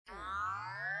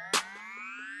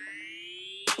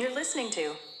You're listening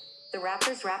to the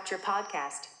Raptors Rapture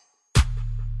podcast.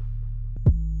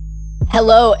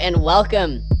 Hello and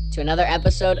welcome to another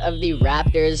episode of the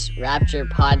Raptors Rapture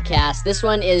podcast. This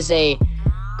one is a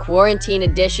quarantine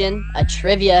edition, a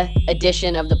trivia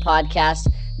edition of the podcast.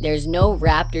 There's no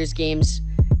Raptors games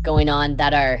going on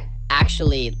that are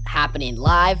actually happening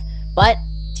live, but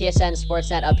TSN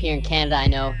Sportsnet up here in Canada, I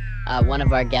know one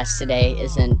of our guests today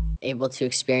isn't able to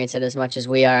experience it as much as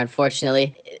we are,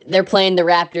 unfortunately. They're playing the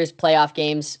Raptors playoff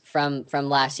games from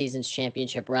last season's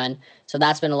championship run, so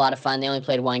that's been a lot of fun. They only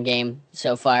played one game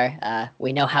so far.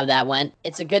 We know how that went.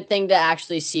 It's a good thing to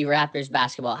actually see Raptors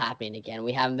basketball happening again.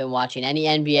 We haven't been watching any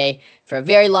NBA for a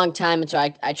very long time, and so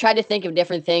I tried to think of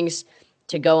different things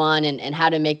to go on and how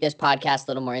to make this podcast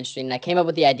a little more interesting. And I came up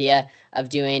with the idea of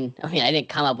doing, I didn't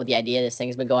come up with the idea. This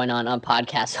thing's been going on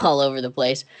podcasts all over the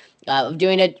place, of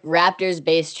doing a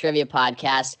Raptors-based trivia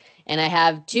podcast. And I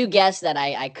have two guests that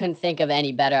I couldn't think of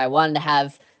any better. I wanted to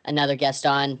have another guest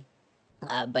on,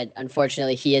 but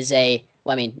unfortunately he is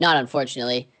not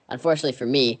unfortunately for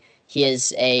me, he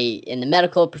is in the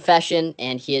medical profession,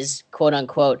 and he is quote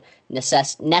unquote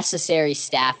necessary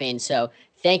staffing. So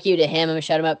thank you to him. I'm going to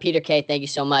shout him out. Peter K., thank you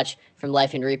so much from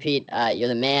Life and Repeat. You're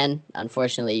the man.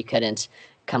 Unfortunately, you couldn't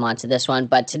come on to this one.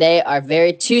 But today, our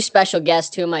two special guests,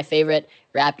 two of my favorite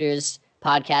Raptors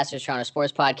podcasters, Toronto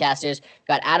sports podcasters. We've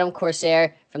got Adam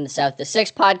Corsair from the South to Six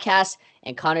podcast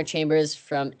and Connor Chambers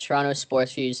from Toronto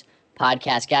Sports Views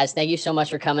podcast. Guys, thank you so much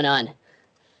for coming on.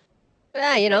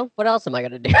 Yeah, what else am I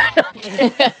going to do?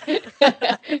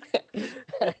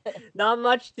 Not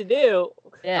much to do.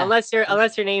 Yeah. Unless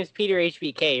your name's Peter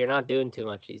HBK, you're not doing too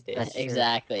much these days.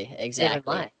 Exactly.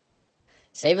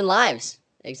 Saving lives.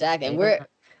 Exactly. And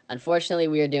unfortunately,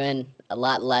 we are doing a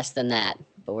lot less than that,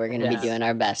 but we're going to be doing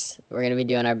our best. We're going to be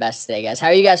doing our best today, guys. How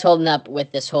are you guys holding up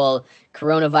with this whole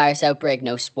coronavirus outbreak?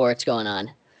 No sports going on.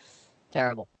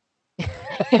 Terrible.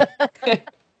 It's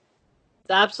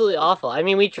absolutely awful. I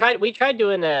mean, we tried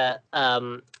doing a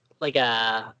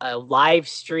live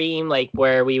stream, like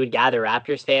where we would gather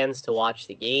Raptors fans to watch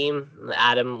the game.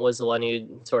 Adam was the one who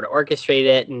sort of orchestrated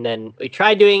it, and then we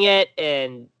tried doing it,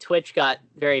 and Twitch got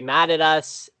very mad at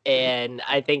us, and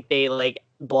I think they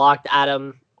blocked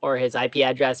Adam or his IP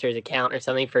address or his account or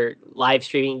something for live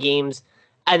streaming games.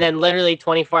 And then literally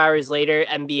 24 hours later,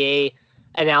 NBA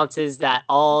announces that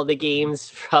all the games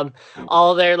from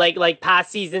all their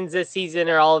past seasons this season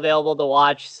are all available to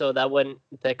watch, so that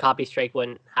the copy strike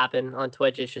wouldn't happen on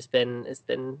Twitch. It's been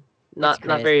not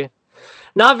very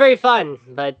fun,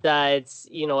 but it's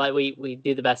we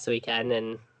do the best that we can,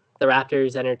 and the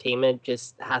Raptors entertainment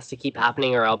just has to keep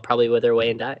happening, or I'll probably wither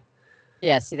away and die.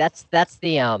 Yeah, see, that's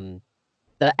the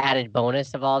added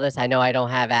bonus of all this. I know I don't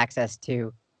have access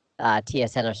to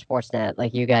TSN or Sportsnet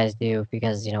like you guys do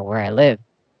because, where I live.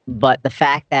 But the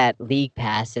fact that League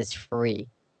Pass is free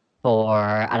for,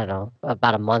 I don't know,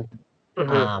 about a month,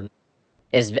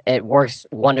 it works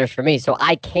wonders for me. So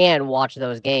I can watch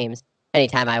those games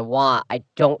anytime I want. I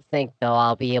don't think, though,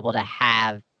 I'll be able to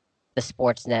have the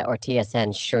Sportsnet or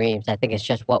TSN streams. I think it's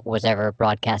just what was ever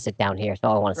broadcasted down here. So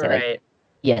I want to say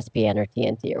ESPN or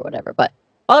TNT or whatever. But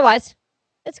otherwise,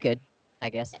 it's good,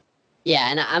 I guess.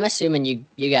 Yeah, and I'm assuming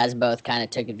you guys both kind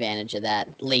of took advantage of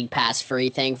that League Pass free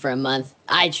thing for a month.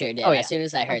 I sure did. Oh, yeah. As soon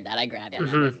as I heard that, I grabbed it.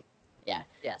 Mm-hmm. Yeah.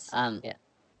 Yes. Yeah.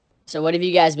 So what have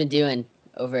you guys been doing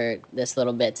over this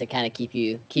little bit to kind of keep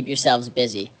yourselves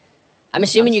busy? I'm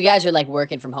assuming you guys are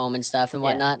working from home and stuff and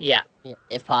whatnot. Yeah.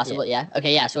 If possible, yeah.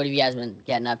 Okay, yeah. So what have you guys been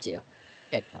getting up to?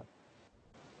 Good.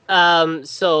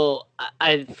 So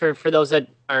for those that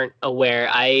aren't aware,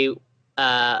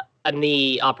 I'm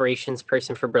the operations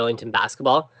person for Burlington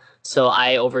basketball. So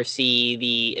I oversee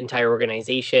the entire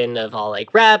organization of all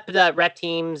rep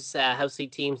teams, house league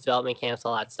teams, development camps,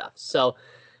 all that stuff. So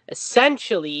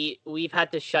essentially, we've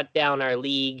had to shut down our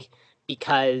league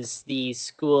because the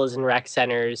schools and rec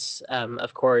centers,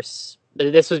 of course,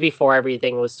 this was before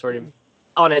everything was sort of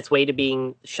on its way to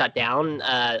being shut down.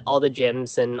 All the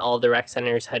gyms and all the rec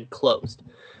centers had closed.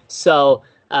 So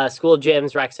school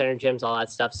gyms, rec center gyms, all that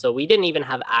stuff. So we didn't even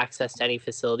have access to any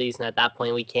facilities. And at that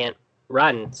point, we can't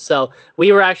run. So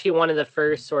we were actually one of the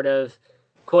first sort of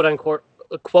quote unquote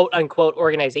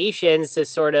organizations to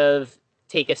sort of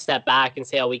take a step back and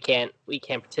say, oh, we can't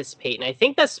participate. And I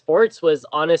think that sports was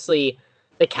honestly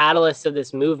the catalyst of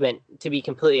this movement, to be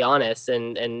completely honest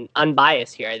and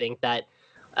unbiased here. I think that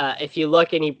if you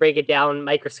look and you break it down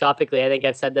microscopically, I think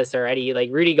I've said this already,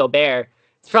 Rudy Gobert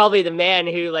probably the man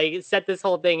who like set this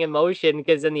whole thing in motion,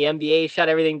 because then the NBA shut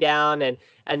everything down, and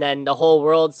then the whole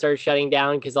world started shutting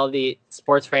down because all the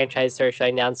sports franchises started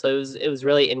shutting down. So it was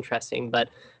really interesting. But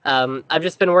I've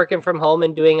just been working from home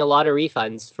and doing a lot of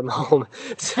refunds from home.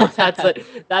 So that's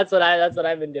what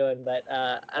I've been doing. But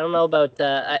I don't know about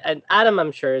Adam.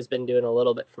 I'm sure has been doing a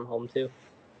little bit from home too.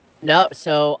 No,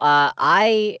 so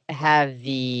I have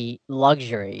the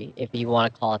luxury, if you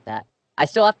want to call it that. I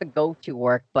still have to go to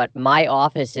work, but my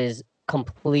office is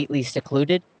completely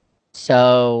secluded.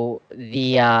 So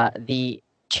the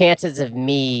chances of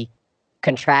me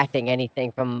contracting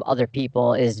anything from other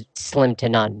people is slim to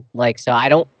none. Like, so I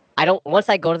don't once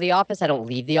I go to the office, I don't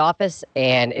leave the office,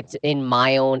 and it's in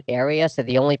my own area. So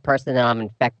the only person that I'm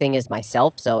infecting is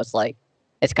myself. So it's like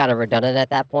it's kind of redundant at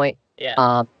that point.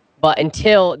 Yeah. But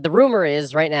until the rumor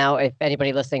is right now, if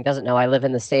anybody listening doesn't know, I live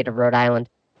in the state of Rhode Island.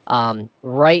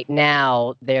 Right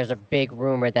now, there's a big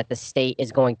rumor that the state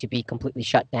is going to be completely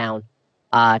shut down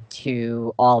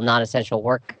to all non-essential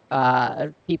work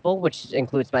people, which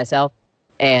includes myself.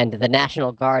 And the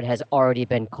National Guard has already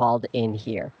been called in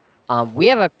here. We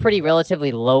have a pretty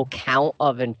relatively low count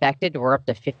of infected. We're up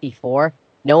to 54.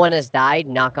 No one has died,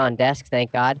 knock on desk,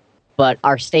 thank God. But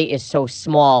our state is so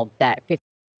small that 50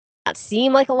 not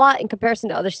seem like a lot in comparison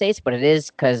to other states, but it is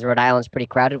because Rhode Island's pretty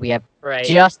crowded. We have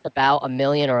just about 1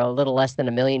 million or a little less than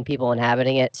 1 million people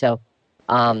inhabiting it. So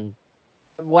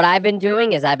what I've been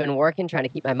doing is I've been working, trying to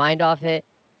keep my mind off it.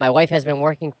 My wife has been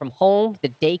working from home. The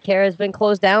daycare has been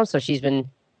closed down, so she's been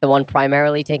the one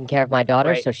primarily taking care of my daughter.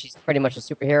 Right. So she's pretty much a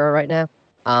superhero right now.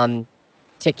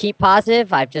 To keep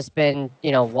positive, I've just been,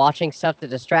 watching stuff to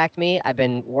distract me. I've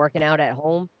been working out at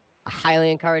home. I highly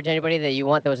encourage anybody that you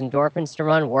want those endorphins to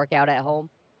run, work out at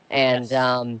home. And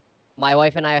Yes. My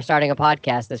wife and I are starting a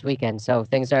podcast this weekend, so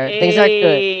things are good.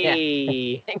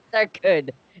 Yeah. Things are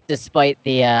good despite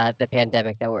the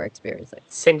pandemic that we're experiencing.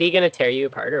 Cindy gonna tear you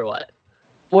apart or what?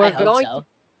 We're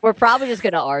probably just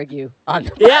gonna argue on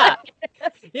the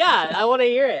Yeah, I want to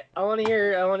hear it. I want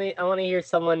to hear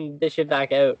someone dish it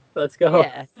back out. Let's go.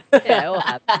 Yeah, it will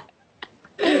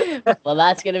happen. Well,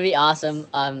 that's gonna be awesome.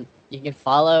 You can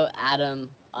follow Adam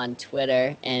on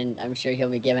Twitter, and I'm sure he'll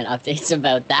be giving updates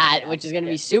about that, which is gonna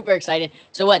be super exciting.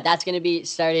 So what? That's gonna be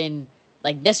starting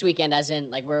like this weekend, as in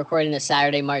like we're recording this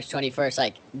Saturday, March 21st,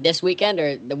 like this weekend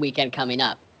or the weekend coming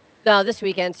up? No, this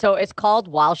weekend. So it's called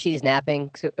While She's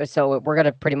Napping. So we're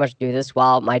gonna pretty much do this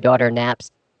while my daughter naps.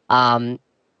 The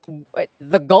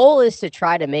goal is to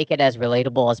try to make it as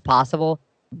relatable as possible.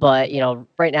 But,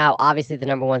 right now, obviously the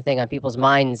number one thing on people's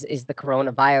minds is the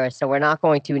coronavirus. So we're not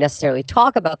going to necessarily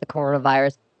talk about the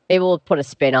coronavirus. Maybe we'll put a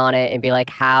spin on it and be like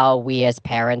how we as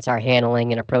parents are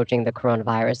handling and approaching the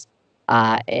coronavirus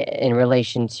in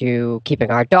relation to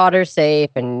keeping our daughter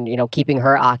safe and, keeping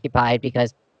her occupied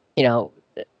because,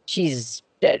 she's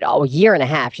a year and a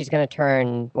half. She's going to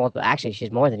turn, well, actually,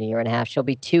 she's more than a year and a half. She'll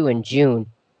be 2 in June.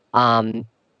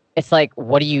 It's like,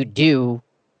 what do you do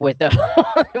with a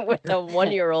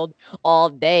 1-year-old all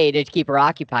day to keep her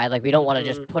occupied? Like, we don't want to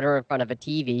just put her in front of a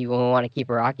TV. We want to keep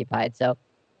her occupied. So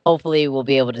hopefully we'll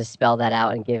be able to spell that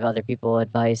out and give other people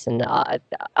advice. And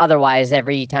otherwise,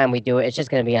 every time we do it, it's just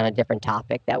going to be on a different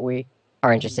topic that we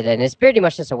are interested in. It's pretty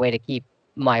much just a way to keep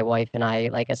my wife and I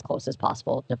like as close as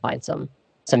possible to find some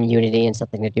unity and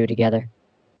something to do together.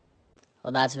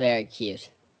 Well, that's very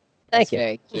cute. Thank you.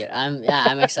 Very cute.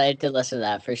 I'm excited to listen to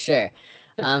that for sure.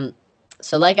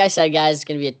 So like I said, guys, it's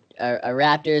going to be a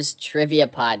Raptors trivia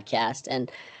podcast,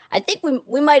 and I think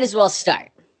we might as well start.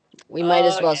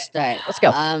 Start. Let's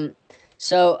go.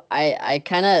 So I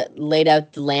kind of laid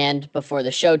out the land before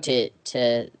the show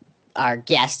to our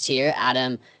guests here,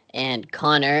 Adam and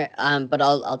Connor, but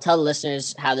I'll tell the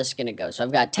listeners how this is going to go. So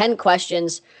I've got 10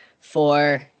 questions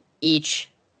for each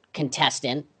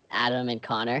contestant, Adam and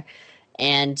Connor,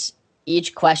 and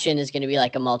each question is going to be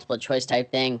like a multiple choice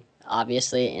type thing.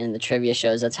 Obviously, in the trivia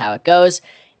shows, that's how it goes.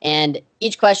 And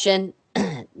each question,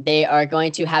 they are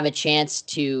going to have a chance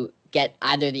to get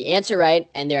either the answer right,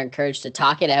 and they're encouraged to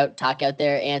talk out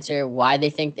their answer, why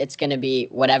they think it's going to be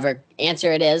whatever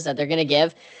answer it is that they're going to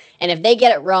give. And if they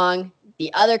get it wrong,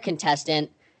 the other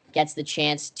contestant gets the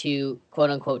chance to,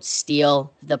 quote unquote,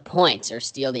 steal the points or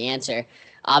steal the answer.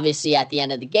 Obviously, at the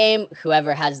end of the game,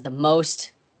 whoever has the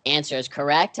most answers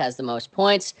correct, has the most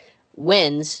points,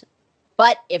 wins.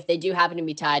 But if they do happen to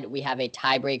be tied, we have a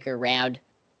tiebreaker round,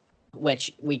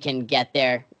 which we can get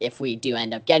there if we do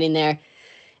end up getting there.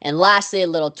 And lastly, a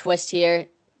little twist here.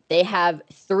 They have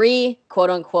 3,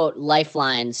 quote unquote,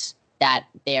 lifelines that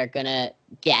they are going to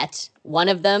get. One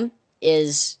of them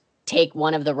is take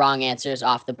one of the wrong answers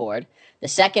off the board. The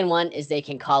second one is they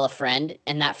can call a friend,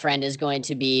 and that friend is going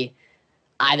to be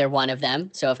either one of them.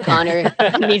 So if Connor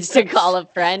needs to call a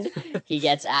friend, he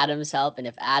gets Adam's help. And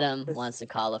if Adam wants to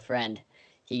call a friend,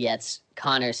 he gets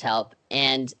Connor's help.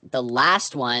 And the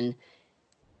last one,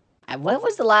 what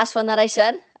was the last one that I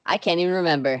said? I can't even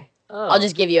remember. Oh. I'll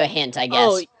just give you a hint, I guess.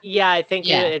 Oh, yeah, I think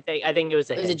Yeah. I think it was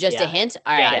a hint. Was it just a hint?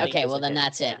 All Yeah, right. I think Okay. it was Well, a then hint.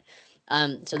 that's it.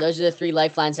 So those are the 3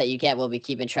 lifelines that you get. We'll be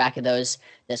keeping track of those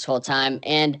this whole time.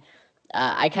 And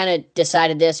I kind of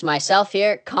decided this myself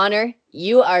here. Connor,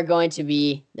 you are going to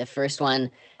be the first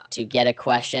one to get a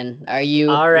question. Are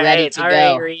you ready to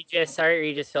go? Regis. All right,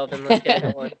 Regis Philbin. Let's get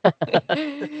it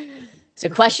going. So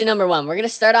question number 1. We're going to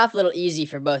start off a little easy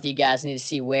for both you guys. I need to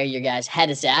see where your guys' head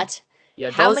is at. Yeah,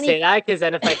 How don't many- say that, because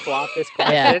then if I flop this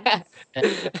question,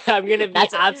 I'm going to be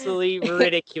That's- absolutely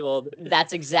ridiculed.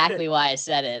 That's exactly why I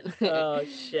said it. Oh,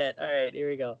 shit. All right, here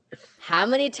we go. How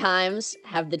many times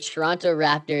have the Toronto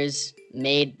Raptors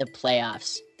made the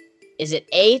playoffs? Is it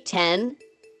A, 10,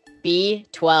 B,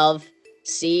 12,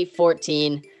 C,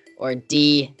 14, or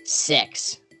D,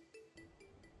 6?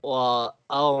 Well,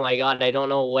 oh my God, I don't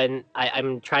know when.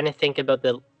 I'm trying to think about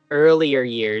the earlier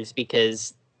years,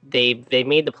 because they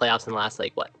made the playoffs in the last,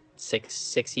 like, what,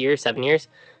 6 years, 7 years?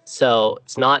 So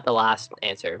it's not the last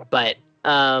answer. But,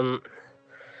 okay,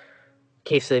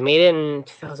 so they made it in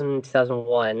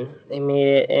 2001. They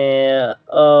made it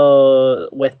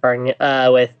with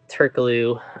with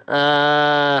Turkoglu.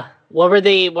 What were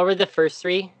the first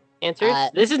 3 answers?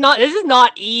 This is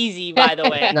not easy, by the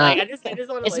way. No. Like, I just want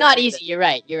to. It's not easy. You're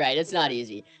right. It's not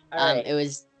easy. Right. It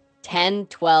was 10,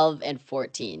 12, and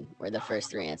 14 were the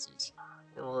first 3 answers.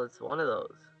 Well, it's one of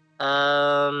those.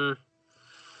 I'm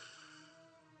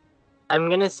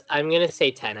gonna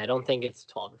say 10. I don't think it's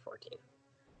 12 or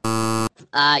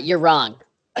 14. You're wrong.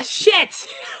 Shit!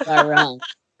 You're wrong.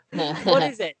 What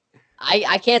is it?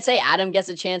 I can't say. Adam gets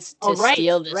a chance to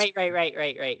steal this. Right. I'm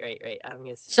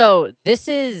gonna say. So this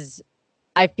is,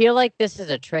 I feel like this is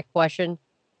a trick question.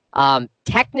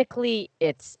 Technically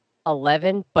it's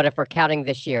 11, but if we're counting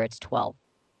this year, it's 12.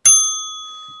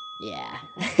 Yeah.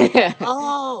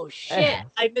 Oh shit!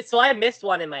 I missed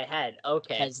one in my head.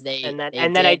 Okay. Because And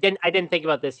then I didn't think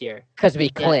about this year. Because we They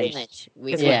clinched. clinched.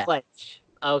 Because Yeah. we clinched.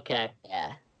 Okay.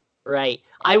 Yeah. Right.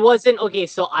 I wasn't okay.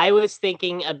 So I was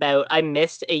thinking about. I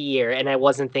missed a year, and I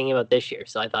wasn't thinking about this year.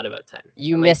 So I thought about 10.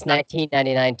 You I'm like, missed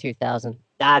 1999, 2000.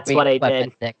 That's We what I swept did.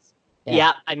 at 6.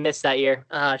 Yeah. I missed that year.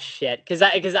 Oh shit. Because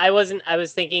I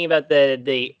was thinking about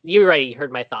the. You already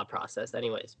heard my thought process,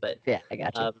 anyways. But Yeah, I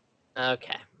got you.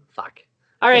 okay. Fuck.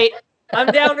 All right. I'm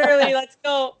down early. Let's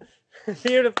go.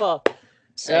 Beautiful.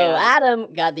 So Yeah.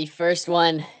 Adam got the first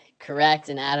one correct,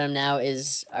 and Adam now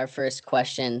is our first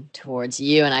question towards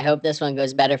you. And I hope this one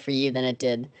goes better for you than it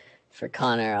did for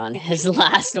Connor on his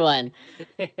last one.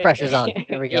 Pressure's on.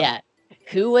 Here we go. Yeah.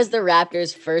 Who was the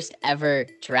Raptors' first ever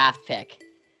draft pick?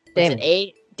 Was Damon. it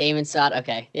A, Damon Stott?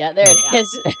 Okay. Yeah, there it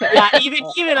is. Yeah.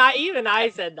 Even I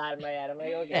said that in my head. I'm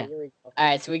like, okay, Yeah. here we go. All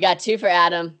right, so we got 2 for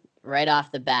Adam right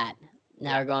off the bat.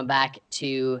 Now we're going back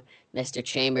to Mr.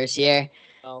 Chambers here.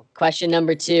 Oh. Question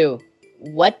number 2.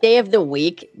 What day of the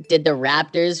week did the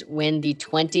Raptors win the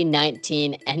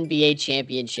 2019 NBA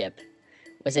championship?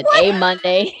 Was it A,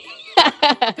 Monday?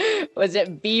 Was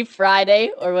it B, Friday?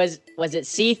 Or was it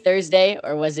C, Thursday?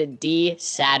 Or was it D,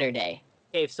 Saturday?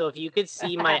 Okay, so if you could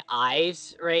see my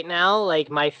eyes right now,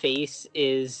 like my face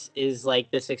is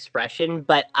like this expression,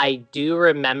 but I do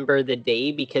remember the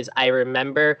day, because I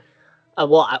remember.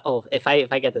 If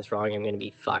I get this wrong, I'm gonna be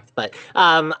fucked. But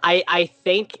I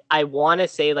think I want to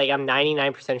say, like, I'm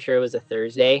 99% sure it was a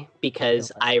Thursday,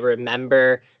 because I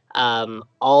remember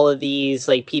all of these,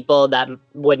 like, people that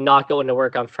would not go into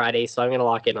work on Friday, so I'm gonna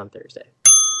lock in on Thursday.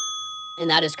 And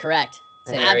that is correct.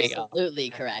 There we go. Absolutely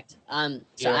correct. So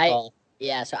Beautiful.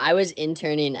 so I was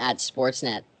interning at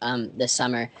Sportsnet this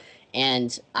summer,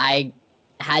 and I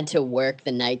had to work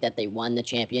the night that they won the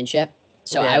championship.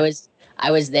 So Yeah. I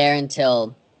was there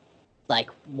until like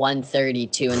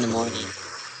 1:30, 2 in the morning.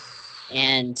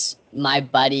 And my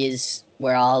buddies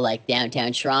were all like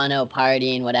downtown Toronto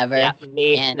partying, whatever. Yeah,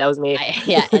 me. And That was me.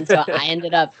 And so I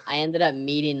ended up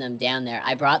meeting them down there.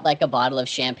 I brought like a bottle of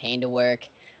champagne to work.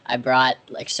 I brought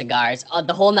like cigars,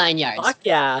 the whole 9 yards. Fuck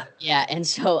yeah. Yeah, and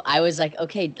so I was like,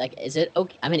 okay, like, is it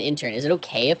okay? I'm an intern. Is it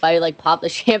okay if I like pop the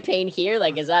champagne here?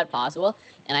 Like, is that possible?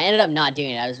 And I ended up not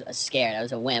doing it. I was scared. I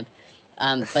was a wimp.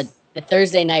 But the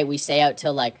Thursday night, we stay out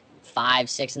till like 5,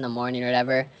 6 in the morning or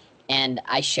whatever. And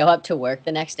I show up to work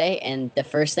the next day, and the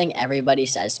first thing everybody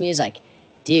says to me is like,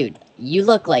 dude, you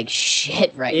look like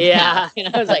shit right now. Yeah.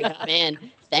 And I was like, man,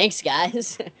 thanks,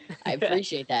 guys. I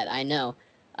appreciate that. I know.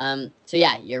 So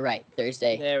yeah, you're right.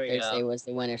 Thursday There we Thursday go. was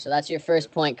the winner. So that's your first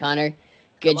point, Connor.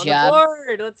 Good I'm job. On the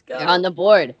board. Let's go. You're on the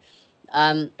board.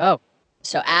 Oh.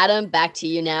 So Adam, back to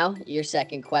you now. Your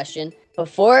second question.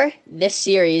 Before this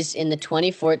series in the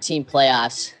 2014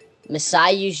 playoffs,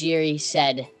 Masai Ujiri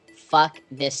said, "Fuck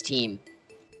this team."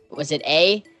 Was it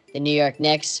A, the New York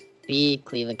Knicks, B,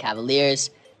 Cleveland Cavaliers,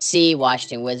 C,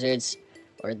 Washington Wizards,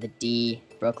 or the D,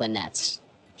 Brooklyn Nets?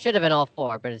 Should have been all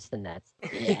four, but it's the Nets.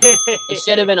 Yeah. It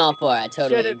should have been all four. I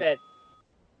totally Should have been.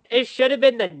 It should have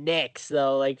been the Knicks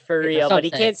though, like for Yeah, real. that's what But I'm he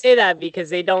saying. can't say that because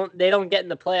they don't get in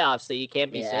the playoffs, so you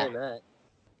can't be Yeah. saying that.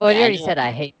 Well, Yeah, you already I know. said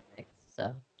I hate the Knicks,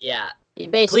 so. Yeah. He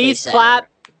basically Please said clap.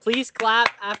 Please clap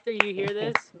after you hear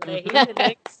this. I hate the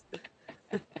Knicks.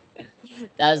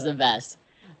 That was the best.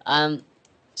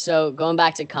 So going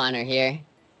back to Connor here,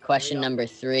 question number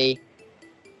 3.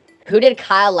 Who did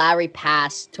Kyle Lowry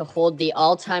pass to hold the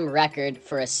all-time record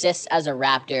for assists as a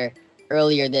Raptor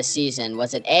earlier this season?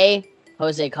 Was it A,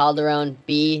 Jose Calderon,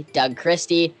 B, Doug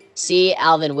Christie, C,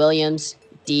 Alvin Williams,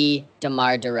 D,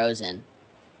 DeMar DeRozan?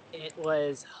 It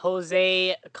was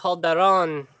Jose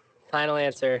Calderon. Final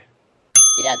answer.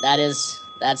 Yeah,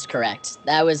 that's correct.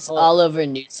 That was Oh. all over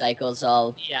news cycles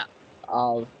all Yeah.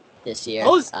 this year.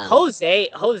 Jose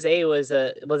was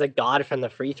a god from the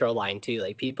free throw line too.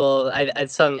 Like people,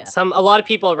 a lot of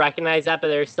people recognize that, but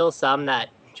there's still some that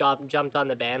jumped on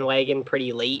the bandwagon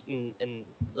pretty late and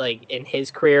like in his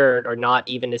career or not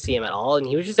even to see him at all. And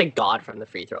he was just a god from the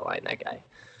free throw line. That guy.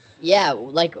 Yeah,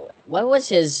 like what was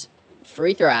his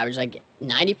free throw average? Like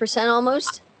 90%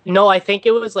 almost? No, I think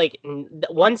it was like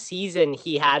one season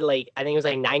he had like I think it was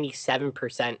like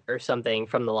 97% or something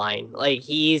from the line. Like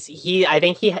I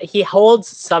think he holds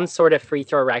some sort of free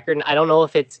throw record. And I don't know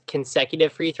if it's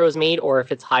consecutive free throws made or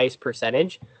if it's highest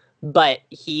percentage, but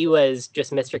he was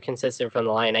just Mr. Consistent from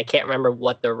the line. I can't remember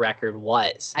what the record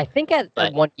was. I think at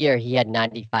 1 year he had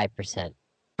 95%.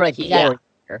 For like Yeah. 4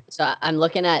 years. So I'm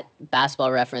looking at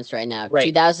Basketball Reference right now.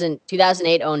 Right.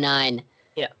 2008-09.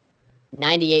 Yeah.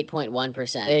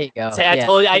 98.1%. There you go. So I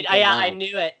told you, I Wow.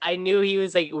 knew it. I knew he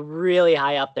was like really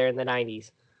high up there in the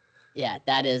 90s. Yeah,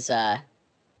 that's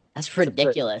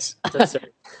ridiculous. It's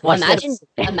absurd. Watch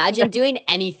Imagine doing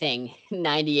anything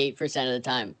 98% of the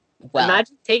time. Well,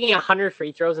 Imagine taking 100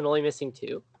 free throws and only missing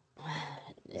 2.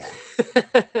 yeah.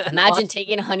 Imagine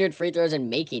taking 100 free throws and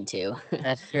making 2.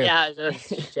 That's true. Yeah,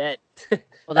 that's shit.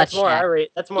 Well, That's that's more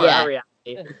Shaq. our reality.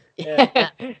 Yeah.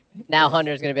 Now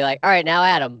Hunter's going to be like, all right, now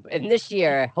Adam, in this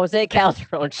year, Jose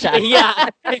Calderon shot. Yeah.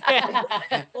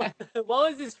 What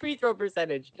was his free throw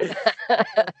percentage?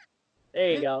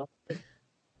 There you go.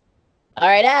 All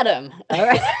right, Adam. All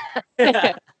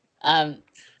right.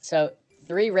 So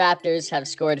 3 Raptors have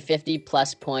scored 50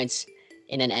 plus points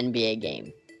in an NBA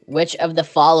game. Which of the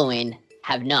following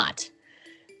have not?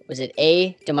 Was it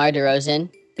A, DeMar DeRozan,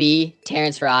 B,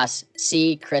 Terrence Ross,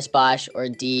 C, Chris Bosh, or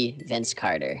D, Vince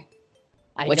Carter?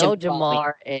 I Which know of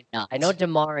probably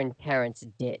DeMar and Terrence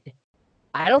did.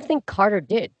 I don't think Carter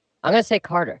did. I'm going to say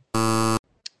Carter.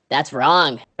 That's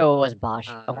wrong. So it was Bosh.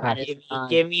 that Okay. is wrong.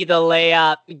 Give me the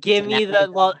layup. Give me That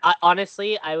the well.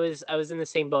 Honestly, I was in the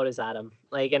same boat as Adam.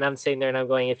 Like, and I'm sitting there and I'm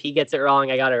going, if he gets it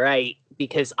wrong, I got it right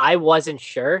because I wasn't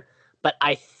sure, but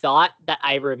I thought that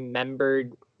I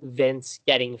remembered Vince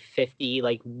getting 50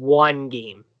 like one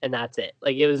game and that's it.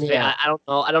 Like it was. Yeah. I don't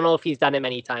know. I don't know if he's done it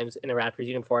many times in a Raptors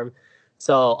uniform.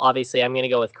 So obviously, I'm gonna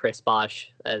go with Chris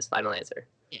Bosh as final answer.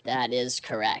 That is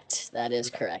correct.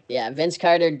 Yeah, Vince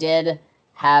Carter did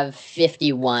have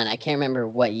 51. I can't remember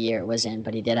what year it was in,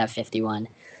 but he did have 51.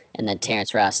 And then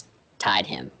Terrence Ross tied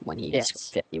him when he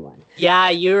scored 51. Yeah,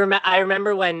 I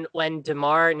remember when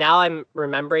DeMar. Now I'm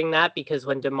remembering that because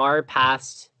when DeMar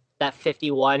passed that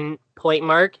 51 point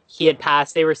mark, he had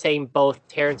passed. They were saying both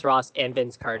Terrence Ross and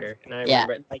Vince Carter, and I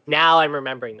remember like now I'm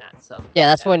remembering that. So Yeah,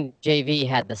 that's when JV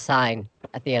had the sign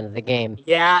at the end of the game.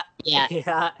 yeah, Yeah,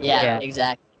 Yeah.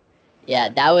 exactly. Yeah,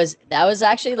 that was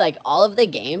actually like all of the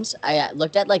games. I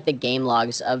looked at like the game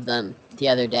logs of them the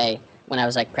other day when I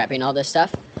was like prepping all this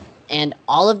stuff, and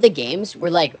all of the games were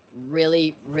like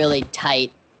really, really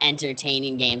tight,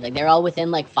 entertaining games. Like they're all within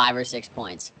like 5 or 6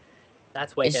 points.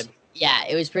 That's wicked. Yeah,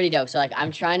 it was pretty dope. So like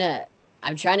I'm trying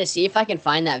to see if I can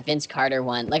find that Vince Carter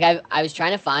one. Like I was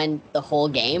trying to find the whole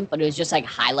game, but it was just like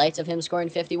highlights of him scoring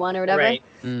 51 or whatever. Right.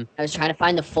 I was trying to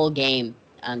find the full game.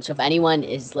 So if anyone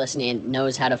is listening and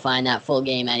knows how to find that full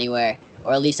game anywhere,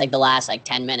 or at least like the last like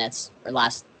 10 minutes or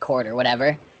last quarter,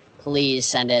 whatever, please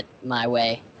send it my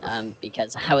way.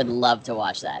 Because I would love to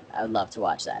watch that.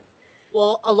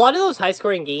 Well, a lot of those high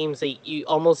scoring games, like, you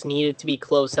almost need it to be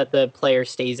close that the player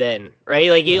stays in, right?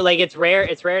 Like it's rare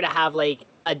to have like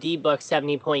a D-Book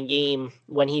 70-point game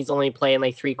when he's only playing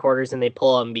like 3 quarters and they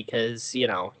pull him because, you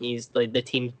know, he's like the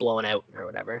team's blowing out or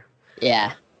whatever.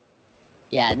 Yeah.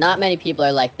 Yeah, not many people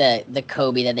are like the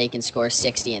Kobe that they can score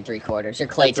 60 and 3/4 or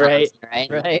Klay That's right. Thompson,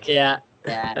 right? Right. Yeah.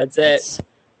 Yeah, That's it.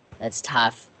 That's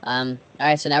tough. All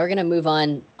right, so now we're gonna move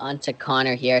on to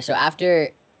Connor here. So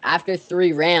after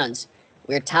 3 rounds,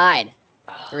 we're tied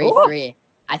 3-3.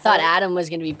 I thought Adam was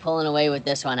gonna be pulling away with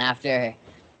this one after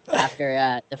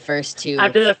the first two.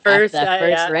 After the first,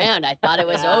 first round, I thought it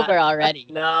was Yeah. over already.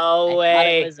 No I way. thought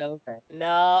it was over.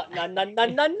 No.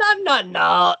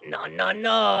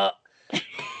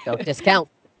 Don't discount.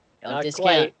 Don't Not discount.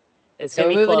 quite. It's So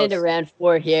gonna we're be moving close. into round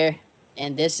 4 here,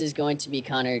 and this is going to be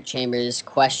Connor Chambers'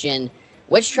 question.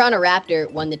 Which Toronto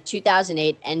Raptor won the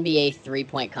 2008 NBA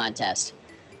three-point contest?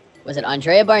 Was it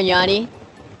Andrea Bargnani,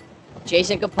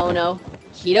 Jason Capono,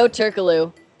 Hito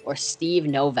Turkoglu, or Steve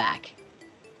Novak?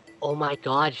 Oh my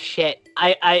god, shit.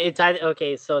 It's either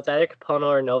okay, so it's either Capono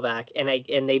or Novak, and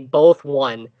they both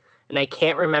won. And I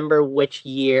can't remember which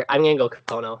year. I'm gonna go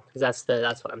Capono, because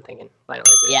that's what I'm thinking. Final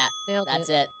answer. Yeah, Nailed that's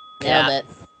it. it. Nailed Yeah. it.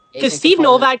 Because Jason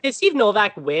Capono. did Steve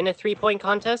Novak win a 3-point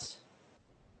contest?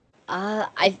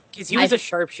 Because he was I- a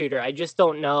sharpshooter. I just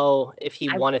don't know if he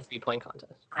won a 3-point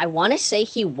contest. I want to say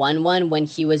he won one when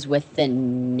he was with the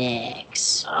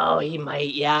Knicks. Oh, he might.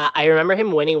 Yeah, I remember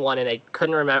him winning one, and I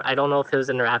couldn't remember. I don't know if it was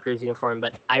in a Raptors uniform,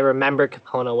 but I remember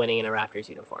Capono winning in a Raptors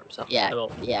uniform. So Yeah, I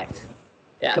will- yeah.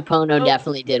 yeah. Capono Oh.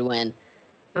 definitely did win.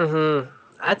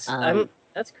 That's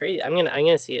crazy. I'm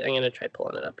gonna see it. I'm gonna try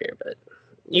pulling it up here, but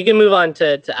you can move on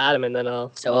to Adam, and then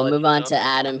I'll. So I'll we'll let move you on know. to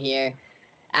Adam here.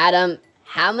 Adam,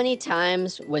 how many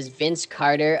times was Vince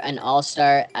Carter an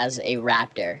All-Star as a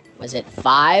Raptor? Was it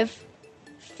 5,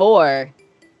 4,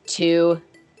 2,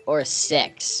 or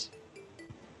 6?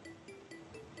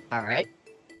 All right.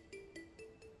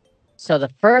 So the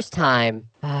first time,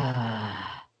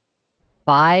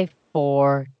 5,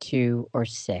 4, 2, or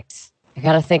 6. I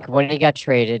gotta think when he got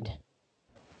traded.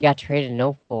 He got traded in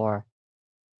 04.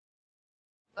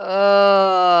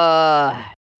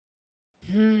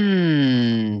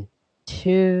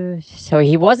 Two. So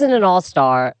he wasn't an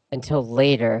all-star until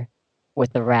later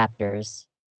with the Raptors.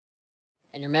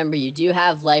 And remember, you do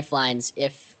have lifelines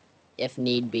if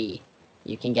need be.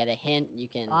 You can get a hint, you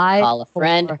can 5, call a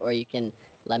friend, 4. or you can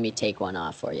let me take one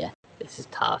off for you. This is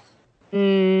tough. I'm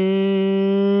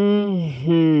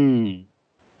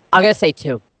gonna say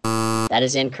 2. That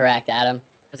is incorrect, Adam.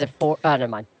 Was it 4? Oh, never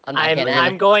mind. I'm not I'm getting Anna.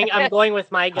 I'm going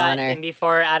with my gut, Connor. and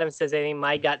before Adam says anything,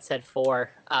 my gut said 4.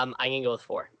 I'm gonna go with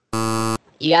 4.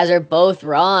 You guys are both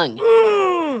wrong.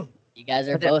 Bruh. You guys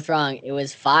are both wrong. It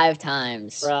was 5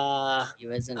 times. Oh He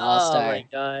was an all-star my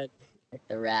god. with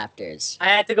the Raptors. I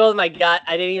had to go with my gut.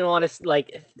 I didn't even want to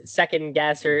like second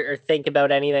guess or think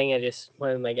about anything. I just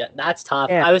went with my gut. That's tough.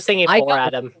 Yeah, I was thinking I 4, got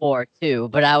Adam. 4 too,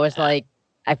 but I was like,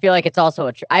 I feel like it's also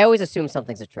a trick. I always assume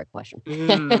something's a trick question.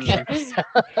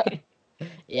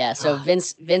 Yeah, so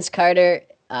Vince Carter,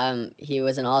 he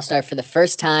was an all-star for the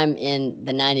first time in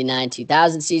the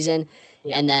 99-2000 season,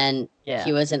 Yeah. and then Yeah.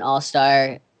 he was an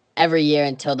all-star every year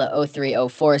until the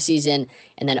 03-04 season,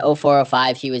 and then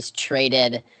 04-05 he was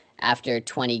traded after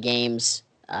 20 games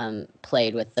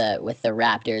played with the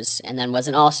Raptors, and then was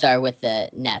an all-star with the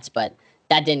Nets, but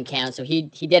that didn't count. So he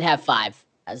did have 5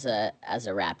 as a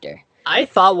Raptor. I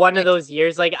thought one of those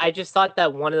years, like I just thought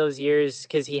that one of those years,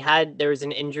 because there was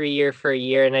an injury year for a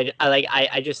year, and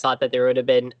I just thought that there would have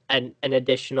been an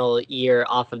additional year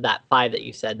off of that 5 that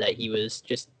you said that he was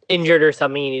just injured or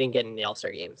something and he didn't get in the All-Star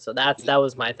game. So that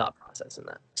was my thought process in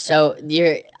that. So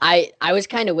I was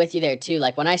kind of with you there too.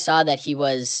 Like when I saw that he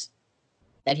was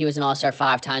an all-star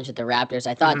 5 times with the Raptors,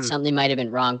 I thought something might have been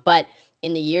wrong. But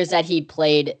in the years that he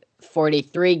played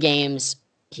 43 games,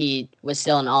 he was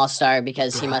still an all-star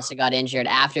because he must have got injured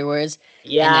afterwards.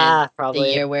 Yeah, The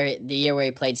probably. year where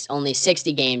he played only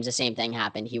 60 games, the same thing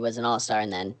happened. He was an all-star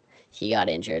and then he got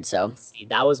injured. So See,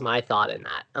 that was my thought in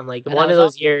that. I'm like, And one I of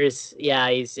was those years, yeah,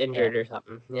 he's injured or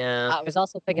something. Yeah. I was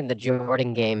also thinking the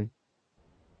Jordan game,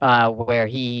 where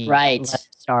he Right. let it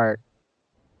start.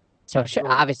 So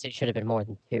obviously it should have been more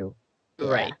than 2.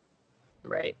 Right.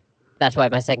 Right. That's why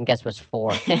my second guess was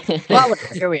 4. Well,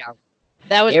 here we are.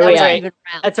 That was Here that we was are. an even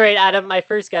round. That's right, Adam. My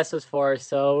first guess was 4,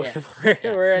 so Yeah.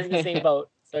 we're in the same boat.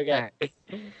 So All good. right.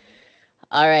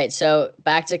 All right, so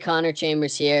back to Connor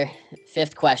Chambers here.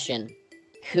 5th question.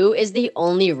 Who is the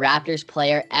only Raptors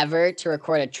player ever to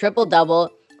record a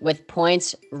triple-double with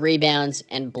points, rebounds,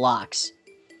 and blocks?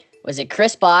 Was it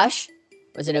Chris Bosh?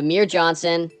 Was it Amir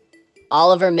Johnson,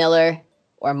 Oliver Miller,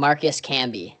 or Marcus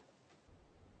Camby?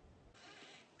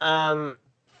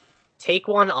 Take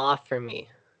one off for me.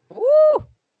 Woo!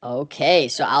 Okay,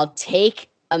 so I'll take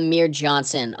Amir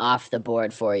Johnson off the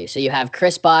board for you. So you have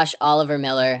Chris Bosh, Oliver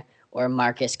Miller, or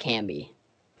Marcus Camby.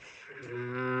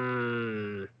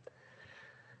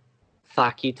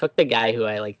 Fuck, you took the guy who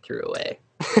I like threw away.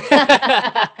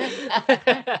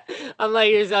 I'm like,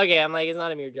 it's okay. I'm like, it's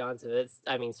not Amir Johnson.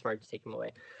 Smart to take him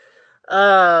away.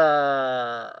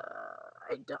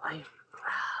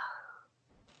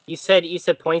 You said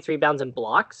points, rebounds, and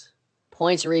blocks.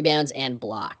 Points, rebounds, and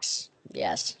blocks.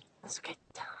 Yes. That's okay.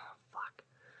 Fuck.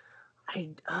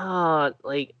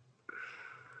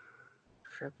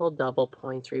 Triple double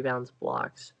points, rebounds,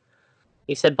 blocks.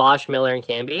 You said Bosch, Miller, and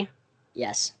Camby.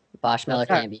 Yes. Bosch, Miller,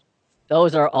 Camby.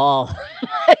 Those are all.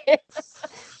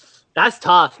 That's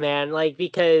tough, man. Like,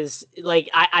 because like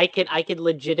I could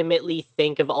legitimately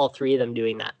think of all three of them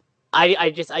doing that.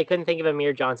 I couldn't think of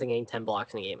Amir Johnson getting 10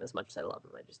 blocks in a game as much as I love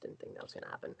him. I just didn't think that was gonna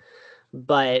happen.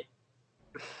 But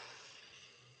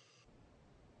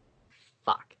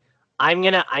fuck. I'm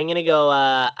gonna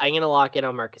lock in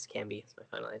on Marcus Camby. That's my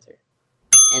final answer.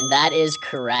 And that is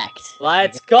correct.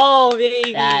 Let's go,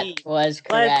 baby. That was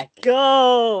correct. Let's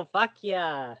go. Fuck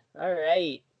yeah. All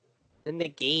right. In the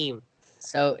game.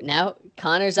 So now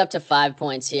Connor's up to 5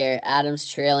 points here. Adam's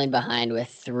trailing behind with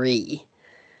 3.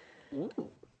 Ooh.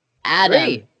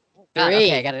 Adam. 3.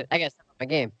 Okay, I got to step up my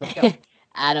game. Let's go.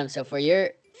 Adam, so for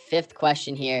your 5th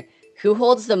question here, who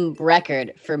holds the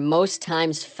record for most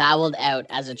times fouled out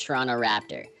as a Toronto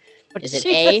Raptor? Is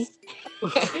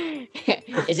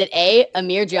it A,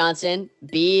 Amir Johnson,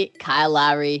 B, Kyle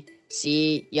Lowry,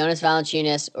 C, Jonas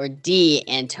Valanciunas, or D,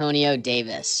 Antonio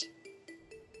Davis?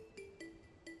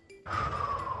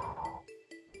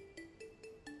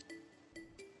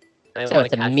 So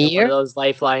it's Amir, one of those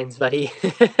lifelines, buddy.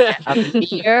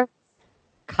 Amir,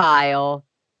 Kyle.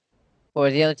 What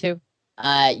were the other two?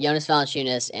 Jonas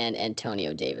Valanciunas and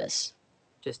Antonio Davis.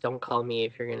 Just don't call me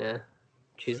if you're gonna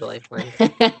choose a lifeline.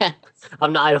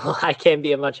 I can't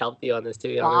be of much help to you on this, to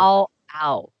be honest. Foul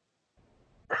out.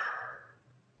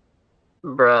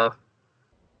 Bro.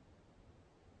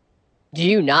 Do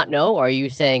you not know, or are you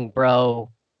saying, bro,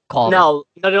 call me? No,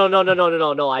 I don't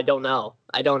know.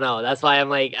 I don't know. That's why I'm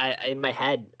like, in my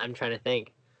head, I'm trying to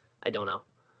think. I don't know.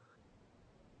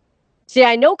 See,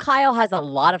 I know Kyle has a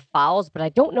lot of fouls, but I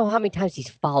don't know how many times he's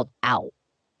fouled out.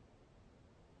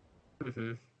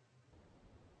 Mm-hmm.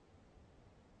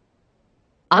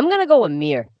 I'm going to go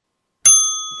Amir.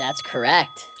 That's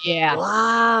correct. Yeah.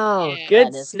 Wow. Yeah,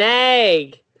 Good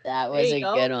snag. That was a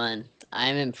good one.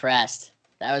 I'm impressed.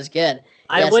 That was good.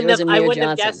 I Yes, wouldn't it was Amir have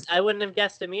Johnson. guessed. I wouldn't have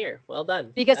guessed Amir. Well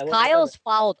done. Because I wouldn't have Kyle's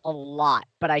fouled a lot,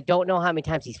 but I don't know how many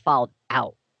times he's fouled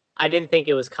out. I didn't think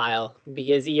it was Kyle,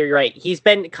 because you're right.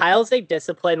 Kyle's like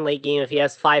disciplined late game. If he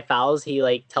has 5 fouls, he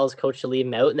like tells coach to leave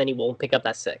him out, and then he won't pick up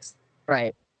that 6th.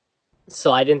 Right.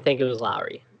 So I didn't think it was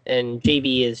Lowry. And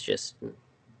JB is just,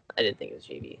 I didn't think it was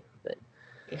JB. But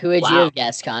Who would you have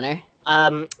guessed, Connor?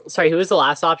 Sorry, who was the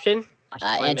last option?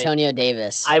 Antonio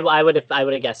Davis. I would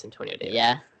have guessed Antonio Davis.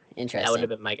 Yeah, interesting. That would have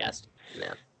been my guess.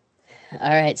 Yeah. All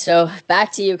right, so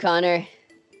back to you, Connor.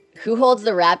 Who holds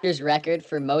the Raptors record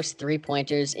for most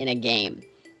 3-pointers in a game?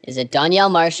 Is it Donyell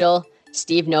Marshall,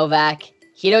 Steve Novak,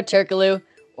 Hito Turkoglu,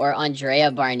 or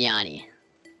Andrea Bargnani?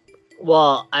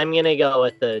 Well, I'm gonna go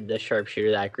with the sharpshooter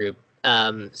of that group.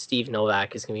 Steve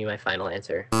Novak is gonna be my final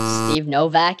answer. Steve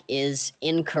Novak is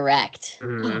incorrect.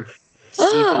 Mm.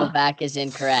 Steve Novak is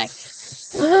incorrect.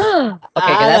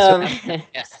 Okay,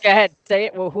 yes. Go ahead. Say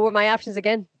it. Well, who are my options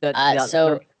again?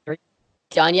 So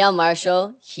Donyell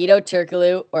Marshall, Hito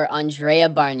Turkoglu, or Andrea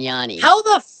Bargnani? How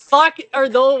the fuck are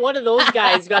one of those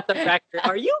guys got the record?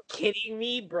 Are you kidding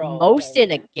me, bro? Most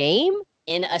in a game?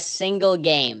 In a single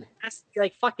game. That's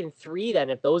like fucking 3 then,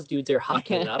 if those dudes are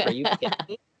hucking it up. Are you kidding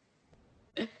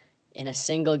me? In a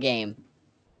single game.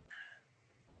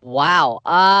 Wow.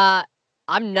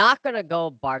 I'm not gonna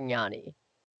go Bargnani.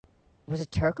 Was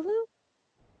it Turkoglu?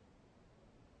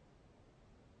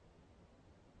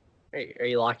 Are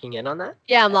you locking in on that?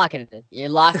 Yeah, I'm locking it in. You're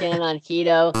locking in on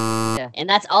Hito. Yeah. And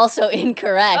that's also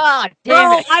incorrect. Ah,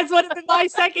 damn it. That would have been my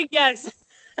second guess.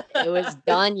 It was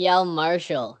Donyell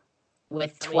Marshall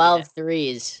with 12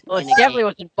 threes. Well, it in a definitely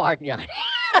game. wasn't Bargnani.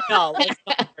 No, let's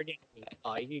not forget me.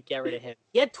 Oh, you can get rid of him.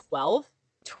 He had 12?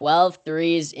 12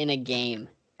 threes in a game.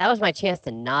 That was my chance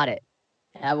to nod it.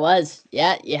 That was.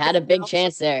 Yeah, you had a big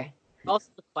chance there.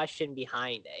 Also the question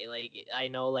behind, Like, I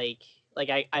know, like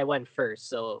I went first,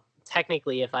 so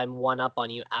technically if I'm one up on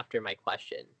you after my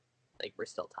question, like, we're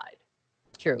still tied.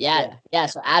 True. Yeah.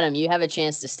 So, Adam, you have a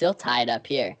chance to still tie it up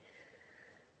here.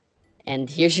 And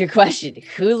here's your question.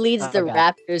 Who leads the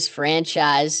Raptors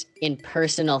franchise in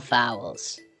personal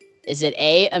fouls? Is it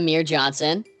A, Amir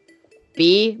Johnson,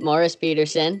 B, Morris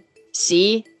Peterson,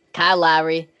 C, Kyle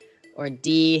Lowry, or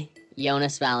D,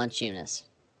 Jonas Valanciunas?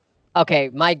 Okay,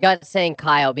 my gut's saying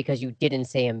Kyle because you didn't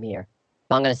say Amir.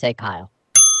 So I'm gonna say Kyle.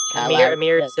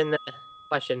 Amir's in the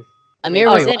question. Amir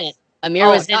Oh, was he in it. Amir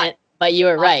was in it, but you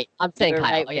were right. I'm saying You were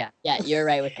Kyle. right Oh, yeah. Yeah, you're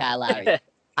right with Kyle Lowry.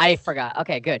 I forgot.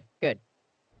 Okay, good.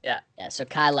 Yeah, so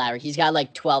Kyle Lowry, he's got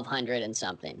like 1,200 and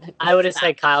something. I would have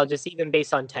said Kyle, just even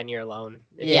based on tenure alone.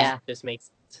 It Yeah. just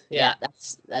makes sense. Yeah,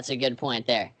 that's a good point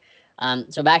there.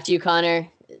 So back to you, Connor.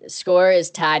 Score is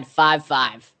tied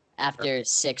 5-5 after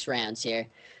 6 rounds here.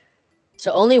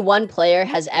 So only one player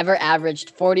has ever averaged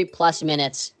 40 plus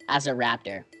minutes as a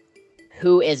Raptor.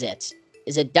 Who is it?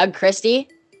 Is it Doug Christie,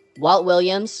 Walt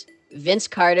Williams, Vince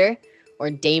Carter, or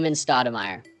Damon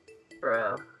Stoudemire?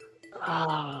 Bro.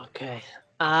 Oh, okay.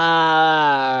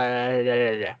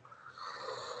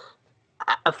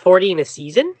 40 in a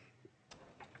season?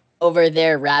 Over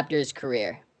their Raptors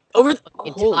career. Over the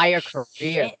Entire career.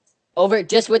 shit. Over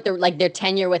just with their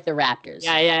tenure with the Raptors.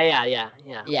 Yeah.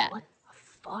 Yeah. What the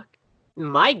fuck?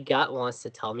 My gut wants to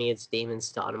tell me it's Damon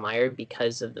Stoudemire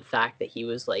because of the fact that he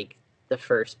was like the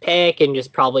first pick and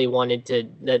just probably wanted to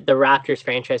the Raptors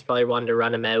franchise probably wanted to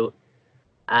run him out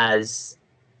as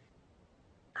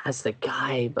the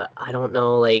guy, but I don't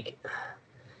know, like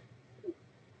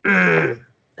I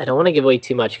don't want to give away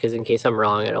too much because in case I'm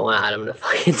wrong, I don't want Adam to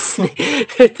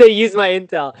fucking to use my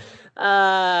intel.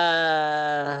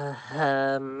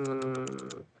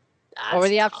 What were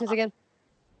the options again?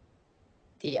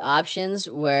 The options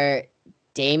were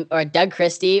Doug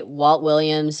Christie, Walt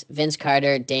Williams, Vince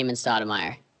Carter, Damon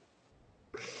Stoudemire.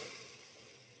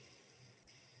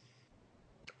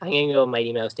 I'm gonna go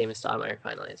Mighty Mouse, Damon Stoudemire,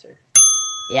 final answer.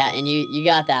 Yeah, and you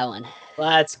got that one.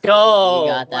 Let's go.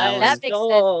 You got that one. That makes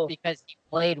sense because he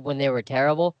played when they were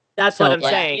terrible. That's So, what I'm yeah.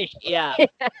 saying. Yeah.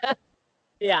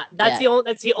 Yeah, that's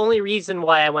the only reason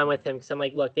why I went with him, because I'm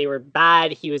like, look, they were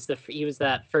bad. He was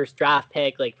that first draft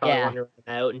pick, like probably wanted to run him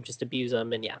out and just abuse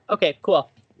him, and yeah, okay, cool,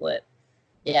 lit.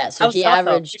 Yeah, so That was tough,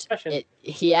 though. Good question.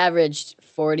 he averaged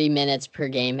 40 minutes per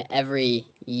game every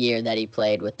year that he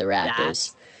played with the Raptors.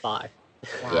 That's fuck.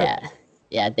 Yeah,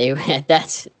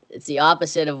 it's the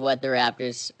opposite of what the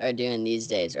Raptors are doing these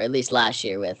days, or at least last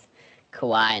year with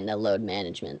Kawhi and the load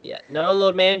management. Yeah, no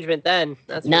load management then.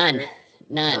 That's for None. sure.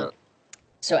 No.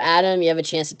 So Adam, you have a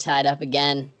chance to tie it up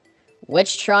again.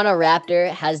 Which Toronto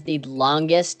Raptor has the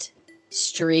longest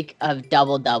streak of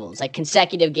double-doubles, like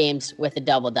consecutive games with a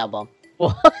double-double?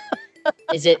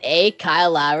 Is it A,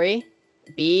 Kyle Lowry,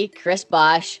 B, Chris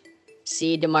Bosh,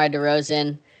 C, DeMar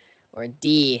DeRozan, or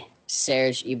D,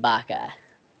 Serge Ibaka?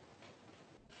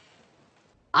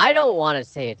 I don't want to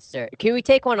say it's Serge. Can we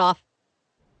take one off?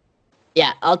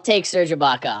 Yeah, I'll take Serge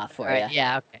Ibaka off for All right, you.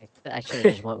 yeah, okay. I should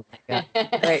have just went with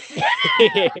my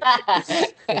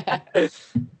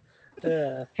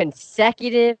gut.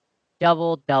 Consecutive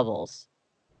double doubles.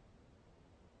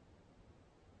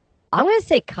 I'm gonna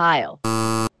say Kyle.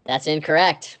 That's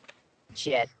incorrect.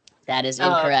 Shit. That is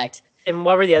incorrect. And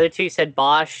what were the other two? You said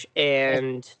Bosch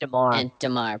and DeMar. And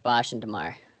DeMar, Bosh and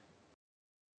DeMar.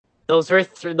 those were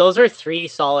three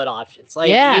solid options. Like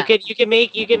Yeah. you can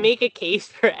make a case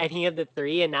for any of the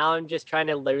three, and now I'm just trying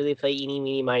to literally play eeny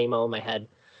meeny miny mo in my head.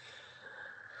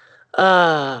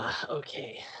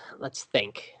 Okay, let's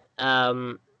think.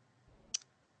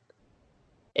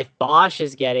 If Bosch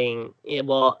is getting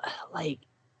like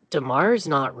DeMar's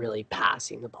not really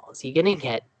passing the ball. Is he gonna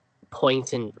get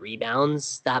points and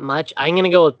rebounds that much? I'm gonna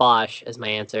go with Bosch as my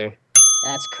answer.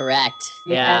 That's correct.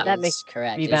 Yeah, that makes That's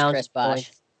correct. It's rebounds, Chris Bosh.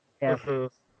 points. Yeah. Mhm.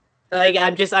 Like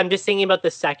I'm just thinking about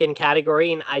the second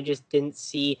category, and I just didn't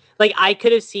see, like, I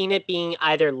could have seen it being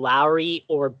either Lowry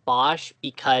or Bosch,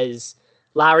 because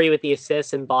Lowry with the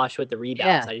assists and Bosch with the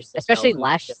rebounds. Yeah, I just didn't especially know who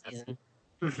last was gonna- season.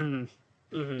 Mhm.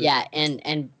 Mhm. Yeah,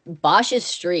 and Bosch's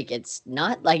streak, it's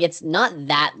not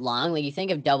that long. Like you think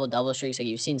of double streaks, like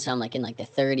you've seen some like in like the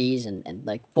 30s and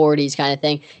like 40s kind of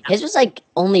thing. His was like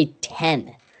only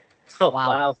 10. Oh,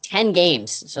 Wow. 10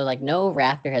 games. So like no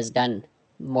Raptor has done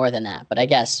more than that. But I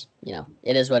guess,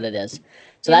 it is what it is.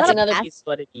 So The that's amount of another It's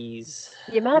what it is.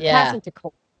 The amount of Yeah. passing to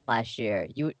Cole last year.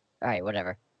 All right,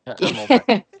 whatever. I'm over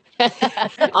it.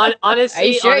 Honestly, Are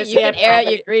you sure honestly, you can I air out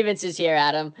probably- your grievances here,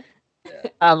 Adam?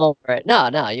 I'm over it. No,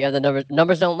 you have the numbers.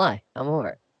 Numbers don't lie. I'm over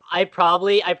it. I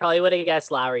probably would have guessed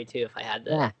Lowry too if I had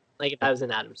to. Yeah. Like if I was in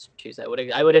Adam's shoes, I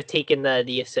would have taken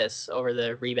the assists over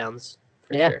the rebounds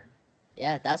for Yeah. sure.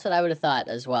 Yeah, that's what I would have thought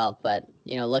as well. But,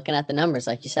 looking at the numbers,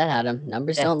 like you said, Adam,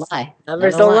 numbers Yeah. don't lie.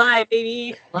 Numbers Never don't lie. lie,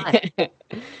 baby.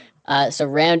 Lie. So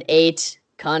round 8,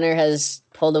 Connor has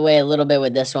pulled away a little bit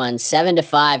with this one.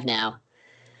 7-5 now.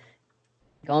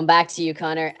 Going back to you,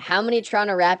 Connor. How many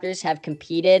Toronto Raptors have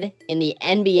competed in the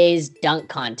NBA's dunk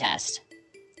contest?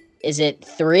 Is it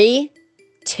 3,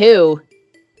 2,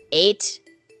 8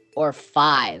 or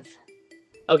 5?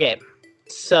 Okay,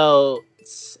 so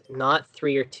it's not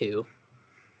 3 or 2.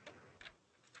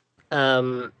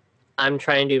 I'm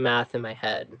trying to do math in my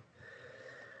head.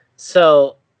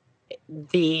 So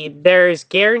there's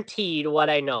guaranteed what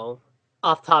I know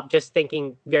off top, just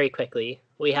thinking very quickly.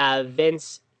 We have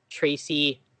Vince,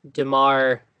 Tracy,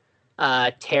 DeMar,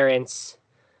 Terrence.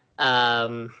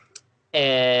 Why am I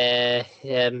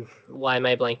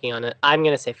blanking on it? I'm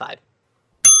gonna say 5.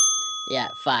 Yeah,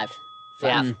 5.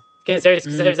 Yeah, because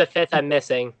there's a fifth I'm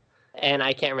missing, and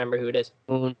I can't remember who it is.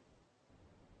 Moon.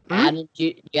 Adam, do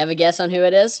you have a guess on who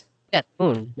it is? Yeah,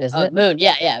 Moon, isn't it? Moon.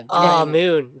 Yeah. Oh,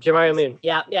 Moon. Jamario Moon.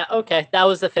 Yeah. Okay, that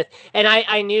was the fifth. And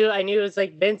I knew it was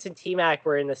like Vince and T-Mac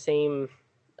were in the same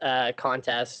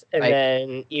contest, and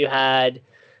then you had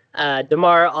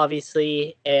DeMar,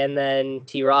 obviously, and then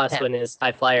T. Ross when his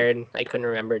high flyer, and I couldn't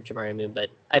remember Jamario Moon, but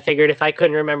I figured if I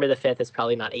couldn't remember the fifth, it's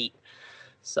probably not 8.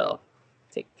 So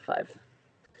take 5.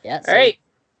 Yeah. All right.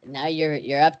 Now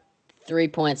you're up 3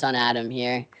 points on Adam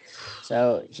here.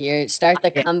 So here, start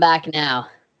the comeback now.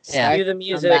 Do the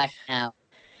music comeback now.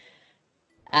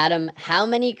 Adam, how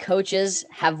many coaches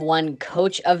have won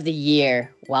Coach of the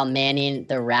Year while manning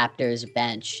the Raptors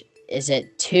bench? Is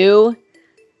it 2,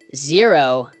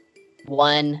 0,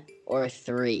 1, or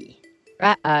 3?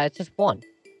 It's just 1.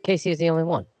 Casey is the only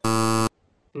one.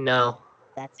 No.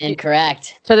 That's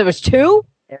incorrect. So there was 2?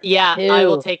 Yeah, 2. I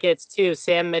will take it. It's 2.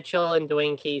 Sam Mitchell and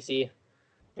Dwayne Casey.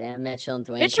 Sam Mitchell and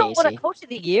Dwayne Mitchell Casey. won a Coach of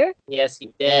the Year? Yes,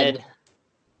 he did.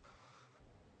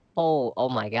 Oh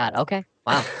my God. Okay.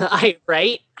 Wow.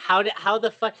 Right? How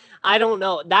the fuck? I don't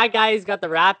know. That guy's got the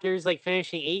Raptors like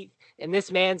finishing 8th, and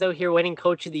this man's out here winning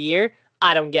Coach of the Year.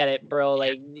 I don't get it, bro.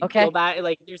 Like, okay. Go back.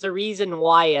 Like, there's a reason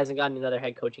why he hasn't gotten another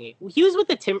head coaching. He was with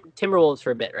the Timberwolves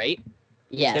for a bit, right?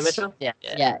 Yes. Sam Mitchell?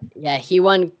 Yeah. He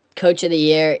won Coach of the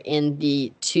Year in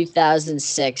the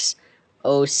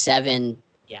 2006-07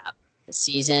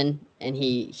 season, and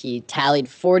he tallied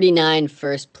 49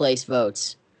 first place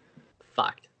votes.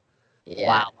 Fucked. Yeah.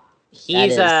 Wow.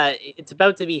 He's it's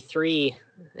about to be 3.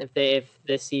 If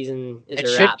this season is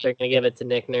a wrap, they're gonna give it to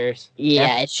Nick Nurse.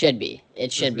 Yeah, it should be.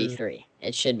 It should be 3.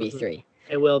 It should be 3.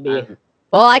 It will be.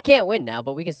 Well, I can't win now,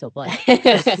 but we can still play.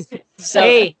 So,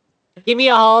 hey, give me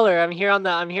a holler. I'm here on the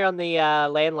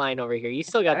landline over here. You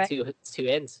still got two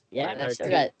ins. Yeah, or still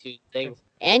got two things.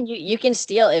 And you can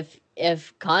steal if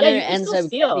Connor ends up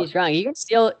getting these wrong. You can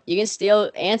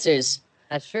steal answers.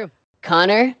 That's true.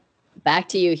 Connor, back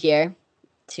to you here.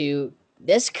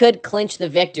 This could clinch the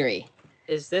victory.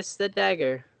 Is this the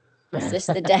dagger? Is this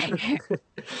the dagger?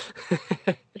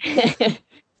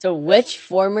 So which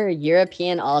former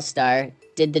European All-Star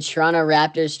did the Toronto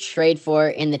Raptors trade for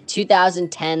in the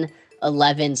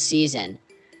 2010-11 season?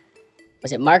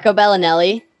 Was it Marco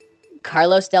Bellinelli,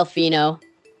 Carlos Delfino,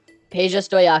 Peja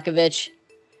Stojakovic,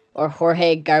 or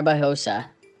Jorge Garbajosa?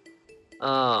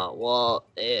 Oh, well,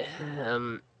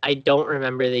 I don't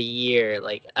remember the year.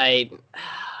 Like, I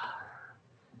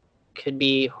could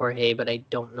be Jorge, but I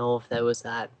don't know if that was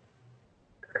that,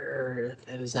 or if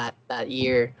it was that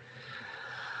year.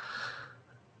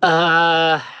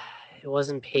 It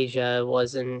wasn't Peja. It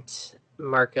wasn't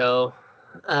Marco.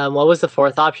 What was the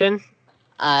fourth option?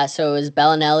 So it was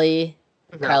Bellinelli,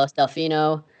 Carlos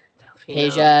Delfino,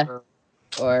 Peja,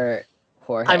 or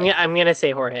Jorge. I'm gonna say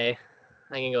Jorge.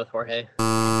 I can go with Jorge.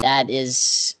 That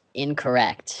is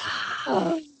incorrect.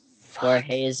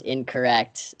 Jorge is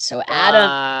incorrect. So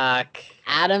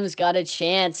Adam's got a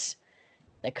chance.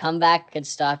 The comeback could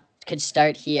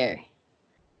start here.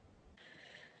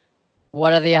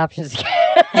 What are the options?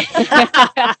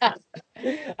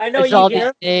 I know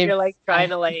you're like trying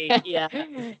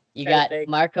to You got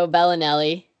Marco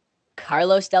Bellinelli,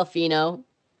 Carlos Delfino,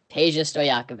 Peja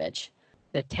Stojakovic.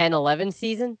 The 10-11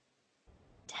 season?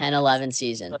 10-11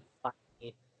 season.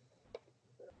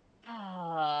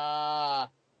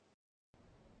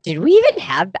 Did we even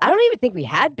have... I don't even think we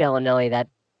had Bellinelli that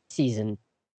season.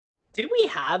 Did we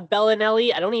have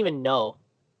Bellinelli? I don't even know.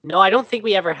 No, I don't think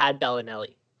we ever had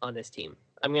Bellinelli on this team.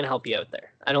 I'm going to help you out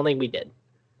there. I don't think we did.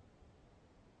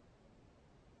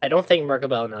 I don't think Marco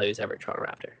Bellinelli was ever a Toronto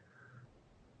Raptor.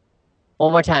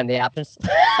 One more time, the options.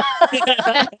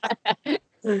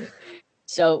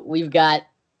 So we've got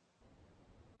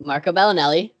Marco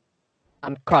Bellinelli,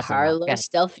 I'm crossing Carlos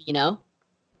Delfino,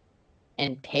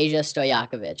 and Peja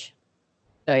Stojakovic.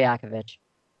 Stojakovic.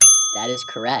 That is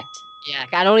correct. Yeah,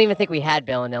 I don't even think we had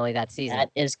Bellinelli that season.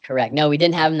 That is correct. No, we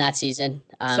didn't have him that season.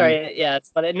 Sorry, yeah,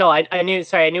 but no, I knew.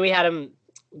 Sorry, I knew we had him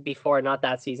before, not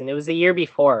that season. It was the year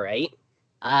before, right?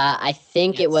 I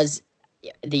think it was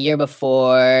the year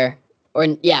before, or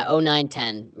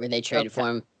 09-10, where they traded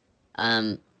for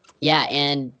him. Yeah,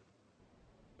 and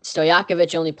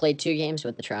Stojakovic only played 2 games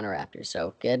with the Toronto Raptors,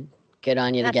 so good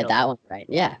on you to get that one right.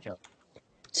 Yeah.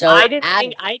 So I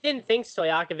didn't think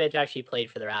Stojakovic actually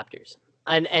played for the Raptors.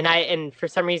 And for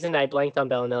some reason I blanked on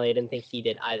Bellinelli. I didn't think he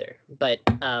did either. But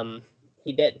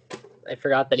he did. I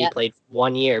forgot that he played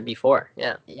 1 year before.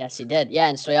 Yeah. Yes, he did. Yeah,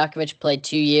 and Stojakovic played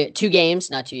 2 games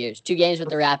with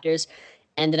the Raptors,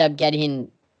 ended up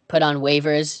getting put on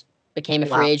waivers, became a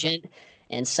free agent,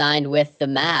 and signed with the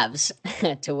Mavs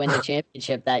to win the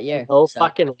championship that year. No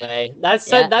fucking way. That's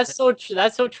so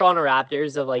Toronto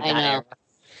Raptors of like I that know. era.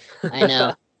 I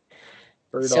know.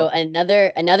 So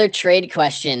another trade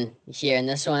question here, and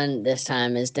this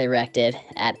time is directed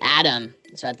at Adam.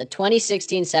 So at the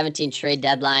 2016-17 trade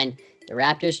deadline, the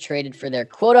Raptors traded for their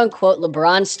quote-unquote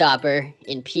LeBron stopper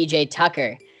in PJ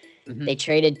Tucker. Mm-hmm. They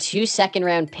traded 2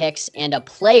 second-round picks and a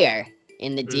player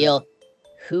in the deal.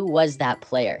 Who was that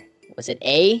player? Was it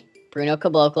A, Bruno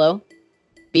Caboclo,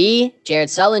 B, Jared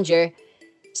Sullinger,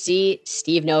 C,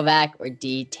 Steve Novak, or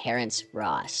D, Terrence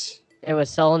Ross? It was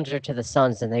Sullinger to the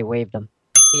Suns, and they waived him.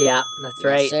 Yeah, that's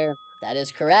right. Yes, sir. That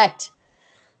is correct.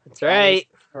 That's right.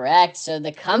 Correct. So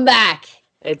the comeback.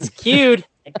 It's cued.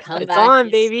 The comeback it's on,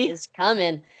 baby. Is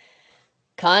coming.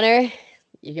 Connor,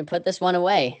 you can put this one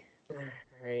away. All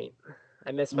right.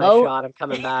 I missed my shot. I'm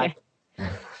coming back.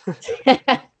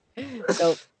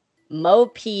 So Mo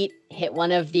Pete hit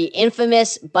one of the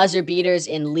infamous buzzer beaters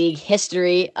in league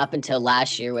history up until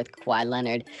last year with Kawhi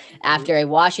Leonard after a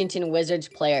Washington Wizards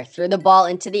player threw the ball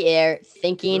into the air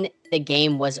thinking the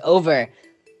game was over.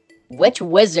 Which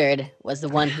Wizard was the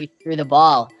one who threw the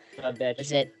ball?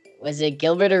 Was it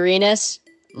Gilbert Arenas,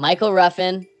 Michael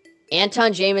Ruffin,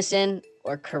 Anton Jameson,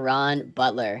 or Caron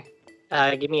Butler?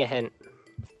 Give me a hint.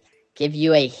 Give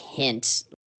you a hint.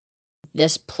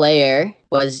 This player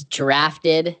was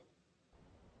drafted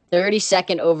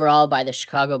 32nd overall by the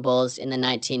Chicago Bulls in the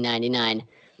 1999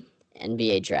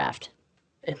 NBA draft.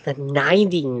 In the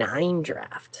 99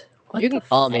 draft? What you can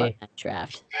call me.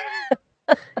 Draft.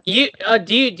 Do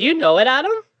you know it,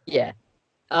 Adam? Yeah.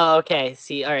 Oh, okay.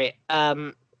 See, all right.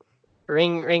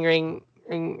 Ring.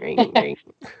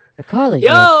 Carly.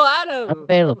 Yo, Adam.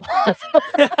 Available.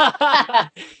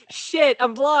 Shit,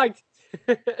 I'm blocked.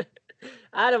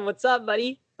 Adam, what's up,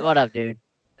 buddy? What up, dude?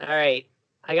 All right.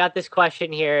 I got this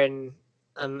question here, and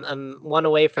I'm one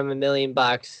away from $1 million,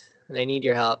 and I need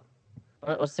your help.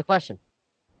 What's the question?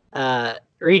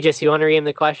 Regis, you want to read him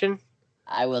the question?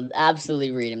 I will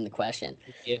absolutely read him the question.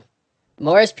 Thank you.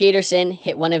 Morris Peterson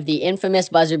hit one of the infamous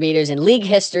buzzer beaters in league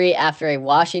history after a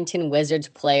Washington Wizards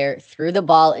player threw the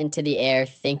ball into the air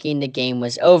thinking the game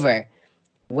was over.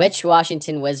 Which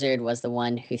Washington Wizard was the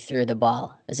one who threw the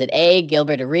ball? Was it A,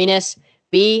 Gilbert Arenas,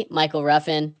 B, Michael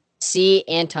Ruffin, C,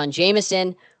 Anton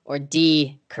Jameson, or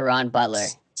D, Caron Butler?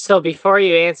 So before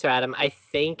you answer, Adam, I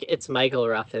think it's Michael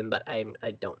Ruffin, but I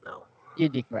don't know.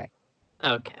 You'd be correct.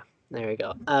 Okay, there we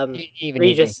go.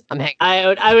 Regis, I'm hanging.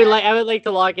 I would like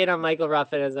to lock in on Michael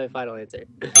Ruffin as my final answer.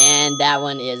 And that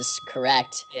one is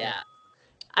correct. Yeah,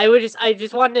 I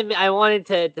wanted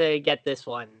to get this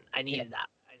one. I needed that.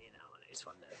 I just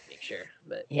wanted to make sure.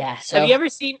 But yeah. So have you ever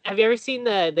seen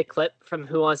the clip from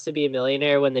Who Wants to Be a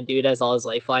Millionaire when the dude has all his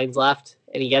lifelines left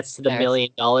and he gets to the $1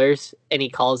 million and he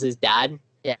calls his dad?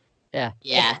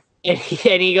 Yeah. And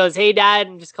he goes, "Hey, Dad,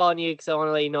 I'm just calling you because I want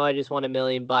to let you know I just won $1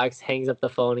 million." Hangs up the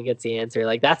phone and gets the answer.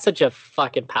 Like, that's such a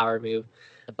fucking power move.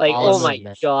 Like, oh my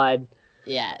god.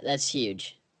 Yeah, that's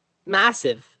huge.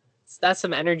 Massive. That's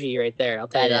some energy right there. I'll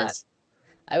tell you that.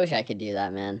 I wish I could do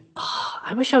that, man. Oh,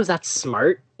 I wish I was that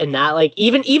smart and that, like,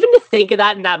 even to think of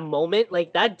that in that moment,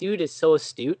 like, that dude is so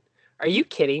astute. Are you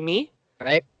kidding me?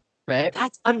 Right.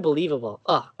 That's unbelievable.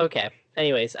 Oh, okay.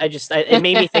 Anyways, it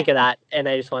made me think of that, and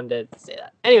I just wanted to say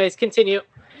that. Anyways, continue.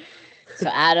 So,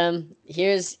 Adam,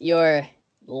 here's your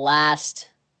last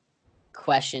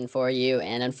question for you,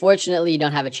 and unfortunately, you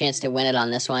don't have a chance to win it on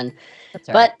this one. That's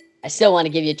all right. But I still want to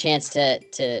give you a chance to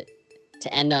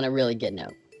end on a really good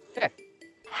note. Sure.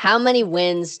 How many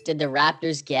wins did the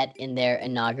Raptors get in their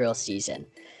inaugural season?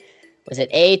 Was it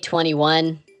A,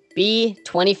 21, B,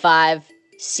 25,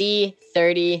 C,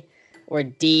 30, or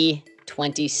D,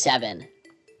 27?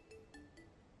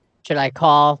 Should I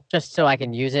call just so I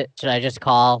can use it? Should I just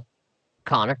call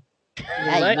Connor?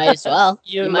 Yeah, you might as well.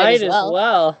 You might as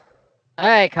well. All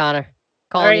right, Connor.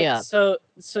 Calling you up. So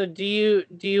do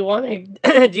you want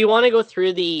to go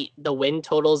through the win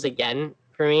totals again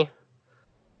for me?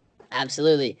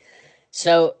 Absolutely.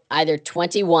 So either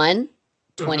 21,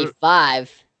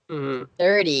 25,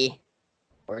 30,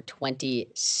 or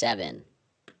 27.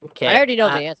 Okay. I already know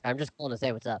the answer. I'm just calling to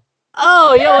say what's up.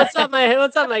 Oh, yo, what's up, my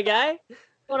guy?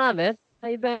 What's going on, man? How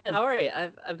you been? All right,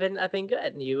 I've been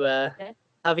good. You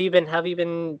have you been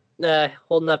holding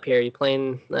up here? You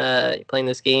playing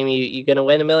this game? You gonna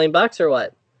win $1 million or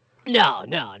what? No.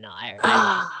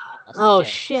 I Oh lost.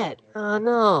 shit! Oh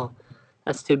no,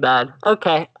 that's too bad.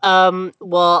 Okay.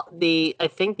 Well, I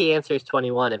think the answer is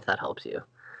 21. If that helps you.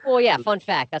 Well, yeah. Fun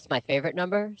fact. That's my favorite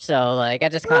number. So like, I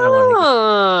just kind of want to.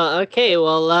 Oh, okay.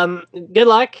 Well, good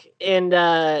luck and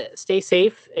stay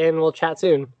safe, and we'll chat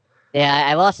soon. Yeah,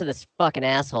 I lost to this fucking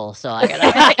asshole. So I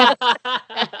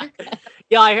gotta.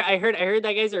 Yeah, I heard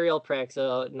that guy's a real prick.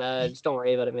 So just don't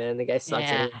worry about it, man. The guy sucks.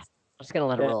 Yeah. Anyways. I'm just gonna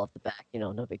let it roll off the back.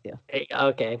 No big deal. Hey,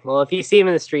 okay. Well, if you see him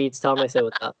in the streets, tell him I said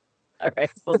what's up. All right,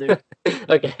 we'll do.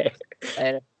 Okay.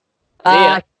 Later.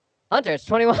 ya. Hunter, it's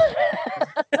 21.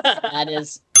 That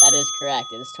is correct.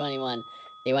 It is 21.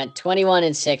 They went 21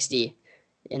 and 60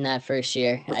 in that first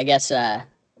year. I guess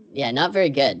yeah, not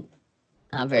very good.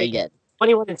 Not very good.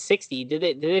 21 and 60.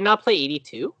 Did they not play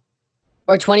 82?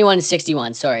 Or 21 and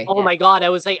 61, sorry. Oh my god, I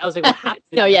was like what happened?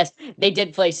 No, yes, they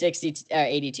did play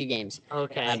 82 games.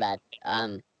 Okay. My bad.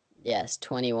 Yes,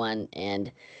 21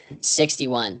 and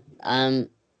 61.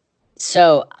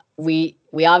 So we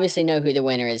obviously know who the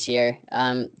winner is here.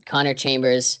 Connor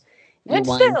Chambers, you And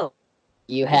won. still.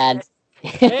 You had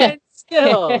And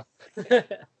still.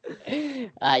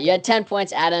 you had 10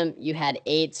 points, Adam. You had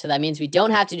 8, so that means we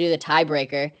don't have to do the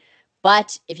tiebreaker.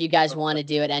 But if you guys want to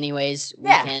do it anyways, we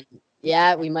can.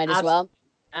 Yeah, we might as well.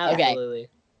 Absolutely.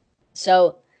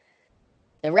 So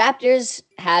the Raptors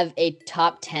have a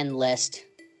top 10 list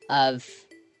of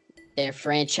their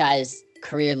franchise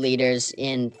career leaders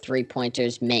in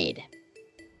three-pointers made.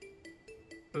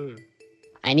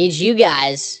 I need you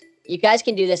guys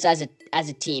can do this as a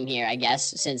team here, I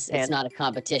guess, since it's not a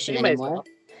competition anymore. Well.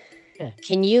 Yeah.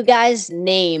 Can you guys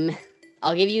name,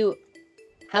 I'll give you,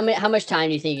 how much time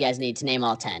do you think you guys need to name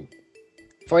all 10?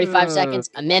 45 seconds,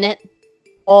 a minute?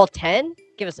 All 10?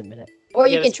 Give us a minute. Or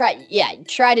you can try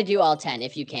to do all 10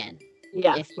 if you can.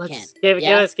 Yeah. If you can. Give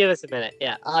us a minute.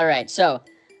 Yeah. All right, so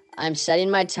I'm setting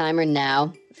my timer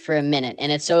now for a minute,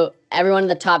 and it's so everyone in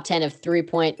the top 10 of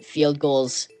 3-point field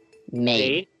goals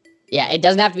made. Yeah, it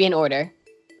doesn't have to be in order.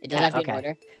 It doesn't have to be in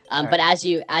order. But as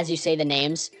you say the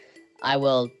names, I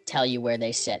will tell you where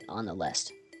they sit on the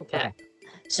list. Okay.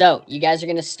 So you guys are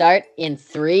gonna start in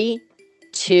 3,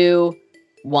 2,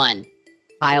 1.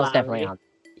 Kyle's Lowry. definitely on.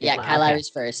 Yeah, Kyle Lowry's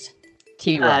first.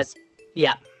 T. Ross.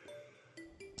 Yeah.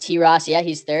 T. Ross, yeah,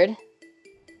 he's third.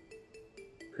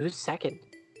 Who's second?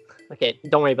 Okay,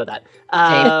 don't worry about that.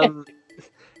 Damon.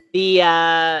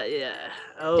 Yeah.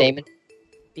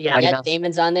 Yeah, Mouse.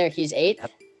 Damon's on there. He's 8th.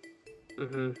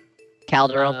 Mm-hmm.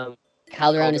 Calderon.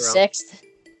 Calderon is 6th.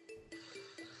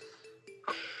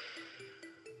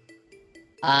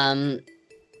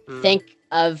 Think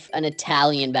of an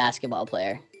Italian basketball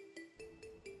player.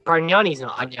 Bargnani's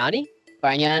not. Agnani?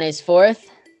 Bargnani is 4th.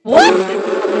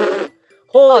 What?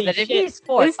 Holy that if shit! he's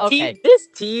fourth, This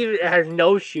team has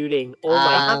no shooting. Oh my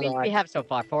How many do god! we have so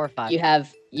far? 4 or 5?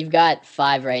 You've got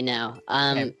 5 right now.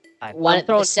 Okay, 5.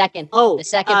 The second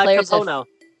player is Capono.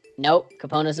 Nope,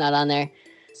 Capone's not on there.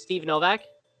 Steve Novak.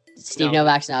 Steve No.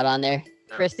 Novak's not on there.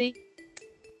 Christy?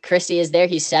 Christie is there.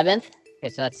 He's 7th. Okay,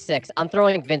 so that's 6. I'm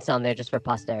throwing Vince on there just for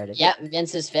posterity. Yep,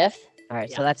 Vince is 5th. All right,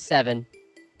 Yeah. so that's 7.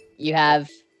 You have.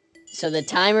 So the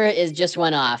timer is just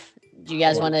went off. Do you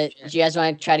guys want to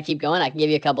try to keep going? I can give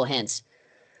you a couple hints.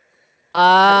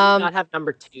 How do you not have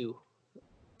number 2.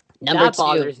 Number That 2.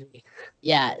 bothers me.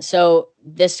 Yeah. So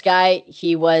this guy,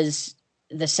 he was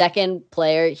the second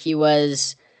player. He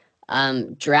was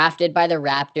drafted by the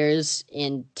Raptors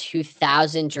in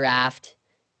 2000 draft,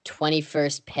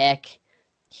 21st pick.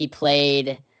 He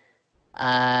played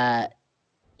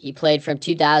from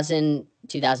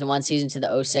 2001 season to the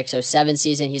 06-07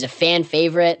 season. He's a fan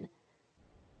favorite.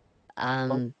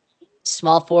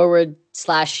 Small forward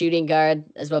 / shooting guard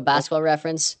as well, basketball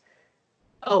reference.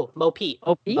 Oh, Mo Pete.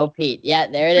 Mo Pete. Yeah,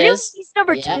 there it Really? is. He's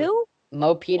number Yeah. 2?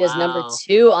 Mo Pete is number Wow.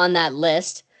 2 on that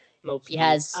list. Mo Pete. He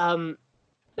has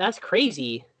That's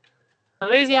crazy. How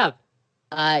many does he have?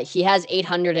 he has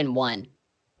 801.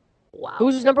 Wow.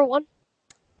 Who's number 1?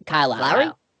 Kyle Lowry?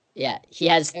 Lowry? Yeah, he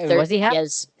has Hey, what's he have? he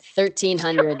has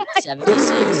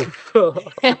 1376.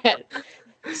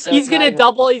 So He's gonna not even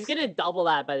double. close. He's gonna double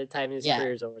that by the time his Yeah.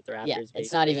 career's over with the Raptors. Yeah,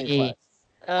 it's not even Jeez.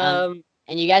 close.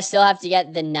 And you guys still have to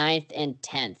get the 9th and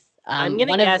 10th. I'm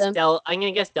gonna guess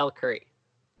Del Curry.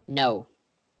 No,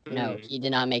 he did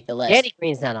not make the list. Danny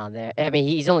Green's not on there. I mean,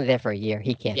 he's only there for a year.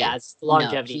 He can't. Yeah, it's No,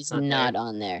 longevity. he's not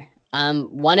on there.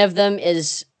 One of them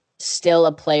is still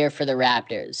a player for the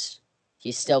Raptors.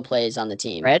 He still plays on the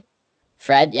team. Fred?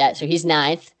 Fred, yeah. So he's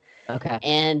 9th. Okay.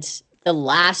 And the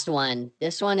last one.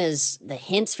 This one is the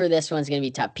hints for this one's gonna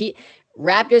be tough.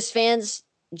 Raptors fans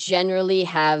generally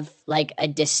have like a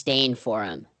disdain for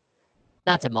him.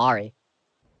 Not Tamari.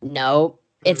 No,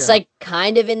 it's No. like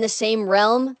kind of in the same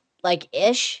realm, like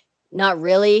ish. Not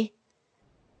really.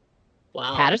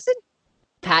 Wow. Patterson?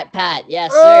 Pat,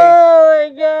 yes, sir. Oh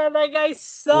my god, that guy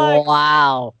sucks.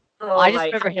 Wow. Oh I just my-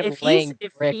 remember him if laying he's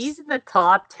bricks. in the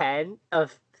top 10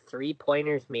 of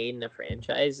 3-pointers made in the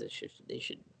franchise, they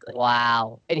should like,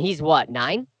 Wow. And he's what,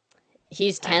 9?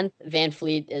 He's 10th. Van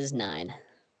Fleet is 9.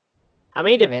 How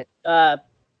many Wait a did minute.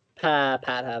 Pat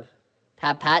have?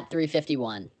 Pat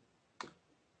 351.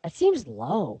 That seems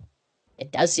low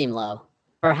It does seem low.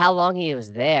 for how long he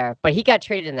was there. But he got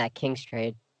traded in that Kings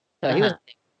trade. So he was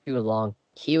too long.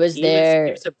 He was He there.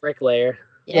 was a bricklayer.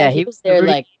 Yeah, he he was there Rudy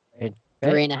like trade,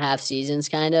 right? 3.5 seasons,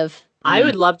 kind of. I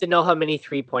would love to know how many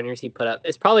 3-pointers he put up.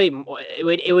 It's probably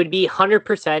it would be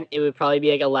 100%. It would probably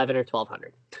be like 11 or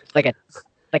 1200.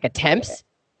 Like attempts.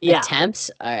 Yeah, Attempts.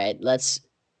 All right, let's.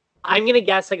 I'm gonna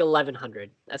guess like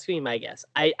 1100. That's gonna be my guess.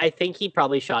 I think he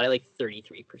probably shot it like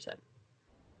 33%.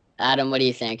 Adam, what do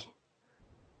you think?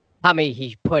 How many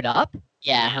he put up?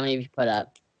 Yeah, how many have you put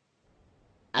up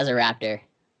as a Raptor?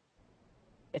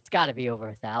 It's got to be over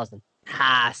 1,000.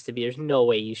 Has to be. There's no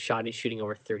way he's shooting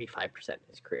over 35% in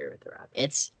his career with the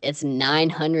Raptors. It's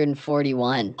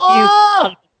 941.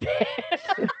 Oh!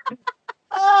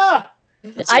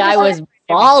 This I guy just was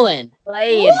balling.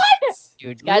 Playing. What?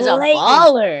 Dude, This guy's a playing.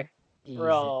 baller.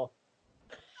 Bro.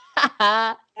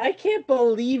 I can't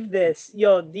believe this.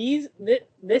 Yo,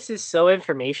 this is so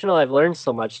informational. I've learned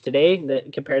so much today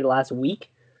that compared to last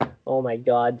week. Oh my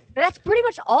god. That's pretty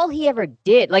much all he ever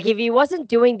did. Like, if he wasn't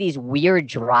doing these weird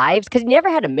drives, because he never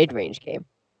had a mid-range game,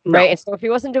 right? And so if he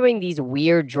wasn't doing these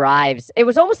weird drives, it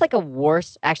was almost like it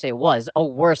was a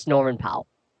worse Norman Powell.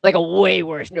 Like a way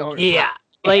worse Norman Yeah. Powell.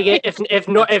 Like if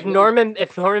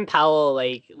Norman Powell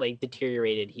like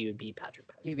deteriorated, he would be Patrick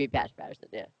Patterson. He'd be Patrick Patterson,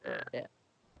 yeah.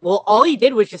 Well, all he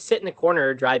did was just sit in the corner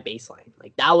or drive baseline.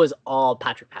 Like that was all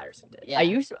Patrick Patterson did. Yeah.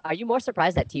 Are you more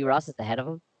surprised that T. Ross is ahead of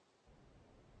him?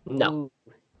 No. Ooh.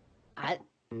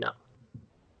 No.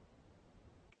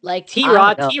 Like T. I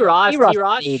Ross don't know. T-Ross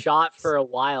played- shot for a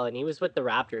while, and he was with the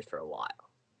Raptors for a while.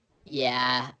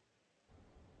 Yeah,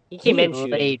 He came in He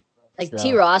shooting. laid like bricks,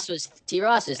 T. though. Ross is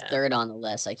Yeah. third on the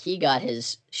list. Like he got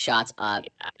his shots up.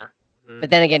 Yeah. But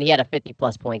then again, he had a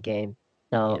 50-plus point game.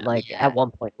 So, Yeah. at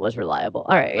one point, it was reliable.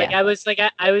 All right, Like yeah. I was like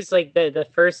the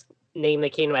first name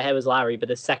that came to my head was Lowry, but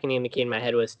the second name that came to my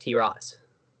head was T. Ross.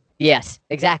 Yes,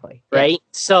 exactly. Yeah. Right?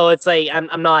 So it's like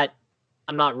I'm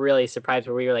not really surprised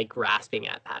where we were like grasping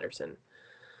at Patterson.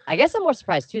 I guess I'm more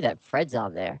surprised, too, that Fred's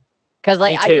on there. Because,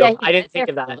 Me too. he I didn't was think there of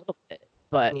for a that. little bit,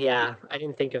 but Yeah, I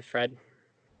didn't think of Fred.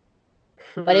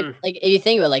 But if you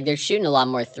think about it, like they're shooting a lot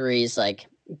more threes like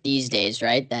these days,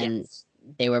 right? Than Yes.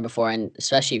 they were before, and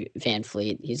especially Van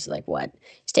Fleet. He's like what?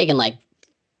 He's taking like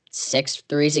 6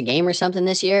 threes a game or something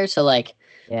this year. So like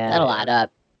yeah. that'll add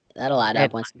up. That'll add Yeah,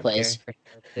 up once he plays. for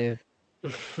sure, too.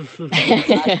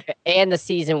 And the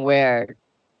season where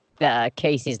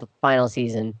Casey's final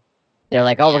season, they're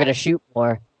like, oh, we're Yeah. going to shoot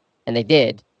more. And they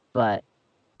did. And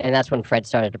that's when Fred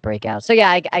started to break out. So, yeah,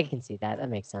 I can see that. That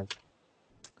makes sense.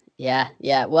 Yeah.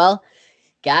 Well,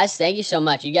 guys, thank you so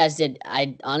much. You guys did.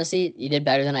 Honestly, you did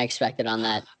better than I expected on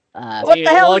that. What the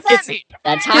hell does that mean?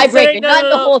 That Considering- tiebreaker, no, not no,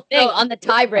 the no, whole thing. no. On the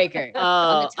tiebreaker.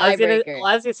 On the I tiebreaker.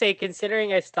 was gonna say,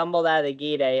 considering I stumbled out of the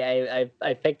gate,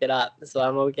 I picked it up, so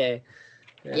I'm okay.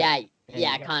 Yeah,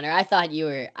 you go. Connor. I thought you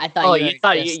were. Oh, you you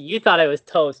thought just- you thought I was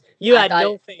toast. You I had thought-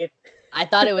 no faith. I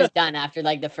thought it was done after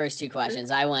like the first 2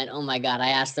 questions. I went, oh my god, I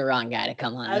asked the wrong guy to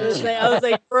come on. I this was show."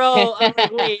 like, bro. I'm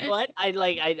like, wait, what?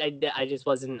 I just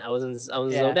wasn't. I wasn't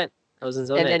Yeah. zoned in. I wasn't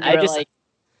zoned And in. then you I were just like,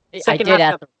 I second did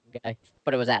half ask the wrong guy,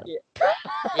 but it was Adam.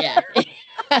 Yeah.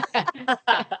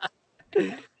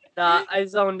 Nah, I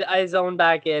zoned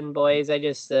back in, boys. I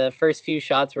just first few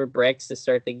shots were bricks to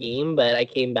start the game, but I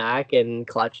came back and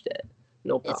clutched it.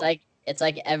 No problem. It's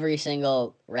like every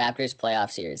single Raptors playoff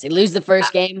series. They lose the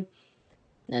first game,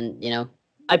 and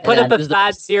I put Yeah, up a this is the fat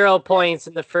best. 0 points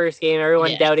in the first game.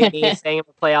 Everyone Yeah. doubting me, saying I'm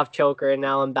a playoff choker, and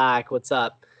now I'm back. What's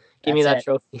up? Give me that That's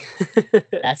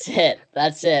trophy.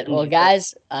 That's it. Well,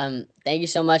 guys, thank you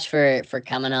so much for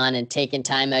coming on and taking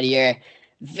time out of your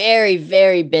very,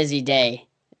 very busy day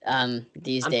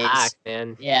these I'm days. back,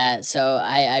 man. Yeah, so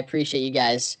I appreciate you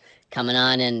guys coming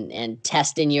on and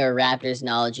testing your Raptors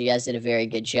knowledge. You guys did a very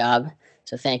good job.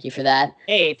 So thank you for that.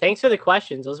 Hey, thanks for the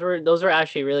questions. Those were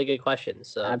actually really good questions.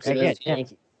 So Absolutely. yeah.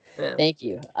 Thank you. Yeah. Thank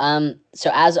you.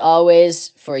 So as always,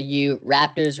 for you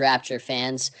Raptors Rapture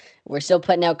fans, we're still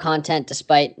putting out content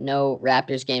despite no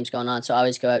Raptors games going on. So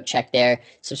always go out, check there,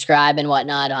 subscribe and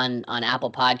whatnot on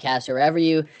Apple Podcasts or wherever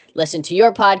you listen to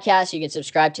your podcast. You can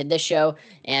subscribe to this show,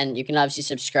 and you can obviously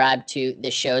subscribe to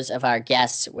the shows of our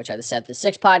guests, which are the 7th to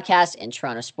 6th podcast and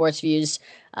Toronto Sports Views.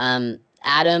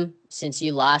 Adam, since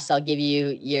you lost, I'll give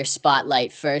you your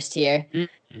spotlight first here.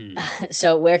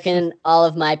 So where can all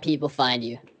of my people find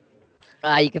you?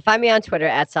 You can find me on Twitter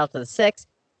at South of the Six.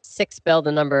 6 spelled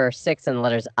the number 6 and the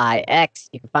letters IX.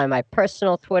 You can find my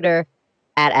personal Twitter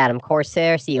at Adam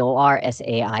Corsair,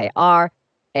 Corsair.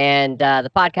 And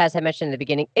the podcast I mentioned in the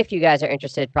beginning, if you guys are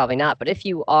interested, probably not, but if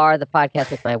you are, the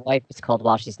podcast with my wife is called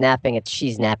While She's Napping. It's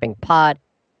She's Napping Pod.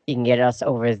 You can get us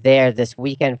over there this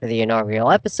weekend for the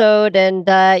inaugural episode. And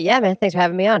yeah, man, thanks for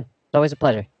having me on. It's always a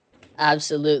pleasure.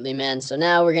 Absolutely, man. So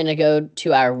now we're going to go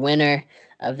to our winner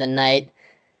of the night.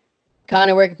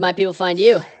 Connor, where can my people find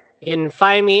you? You can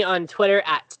find me on Twitter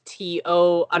at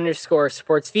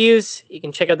TO_sportsviews. You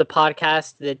can check out the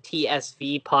podcast, the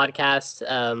TSV podcast.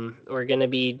 We're going to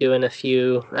be doing a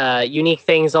few unique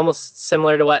things, almost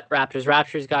similar to what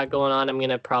Raptors got going on. I'm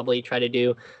going to probably try to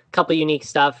do a couple unique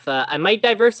stuff. I might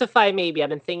diversify maybe. I've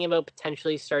been thinking about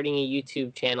potentially starting a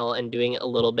YouTube channel and doing a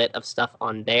little bit of stuff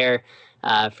on there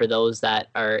for those that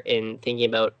are thinking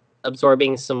about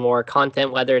absorbing some more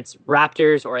content, whether it's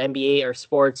Raptors or NBA or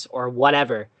sports or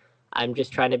whatever. I'm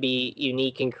just trying to be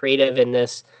unique and creative in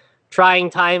this trying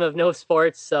time of no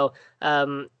sports. So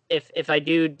if I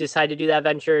do decide to do that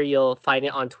venture, you'll find it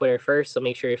on Twitter first. So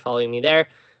make sure you're following me there.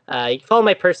 You can follow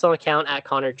my personal account at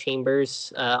Connor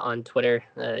Chambers on Twitter.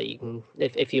 You can,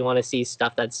 if you want to see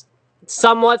stuff that's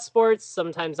somewhat sports,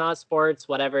 sometimes not sports,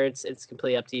 whatever. It's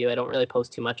completely up to you. I don't really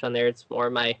post too much on there. It's more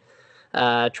my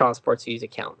Toronto Sports Views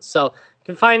account. So you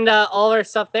can find all our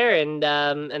stuff there, and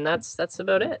that's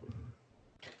about it.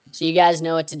 So you guys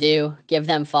know what to do. Give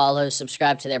them follows,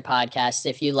 subscribe to their podcasts.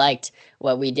 If you liked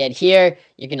what we did here,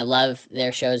 you're going to love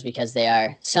their shows because they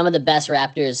are some of the best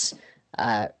Raptors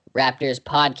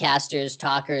podcasters,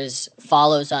 talkers,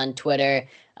 follows on Twitter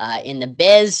in the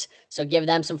biz. So give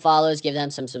them some follows, give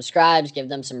them some subscribes, give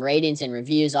them some ratings and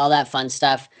reviews, all that fun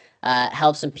stuff.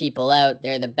 Help some people out.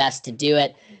 They're the best to do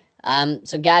it.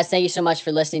 So guys, thank you so much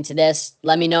for listening to this.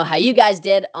 Let me know how you guys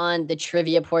did on the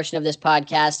trivia portion of this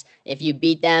podcast. If you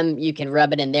beat them, you can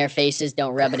rub it in their faces.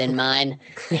 Don't rub it in mine.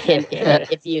 And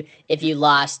if you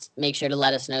lost, make sure to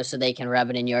let us know so they can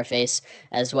rub it in your face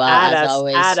as well. As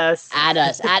always, at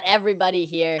everybody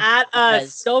here. At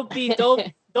us.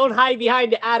 Don't hide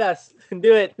behind it. At us.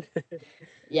 Do it.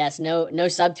 Yes, no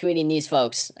subtweeting these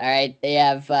folks. All right,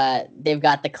 they've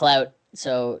got the clout.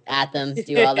 So at them,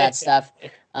 do all that stuff.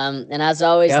 And as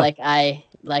always, like I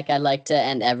like to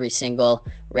end every single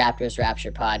Raptors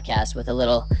Rapture podcast with a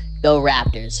little "Go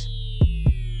Raptors."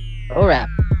 Go Rap.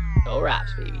 Go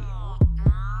Raps, baby.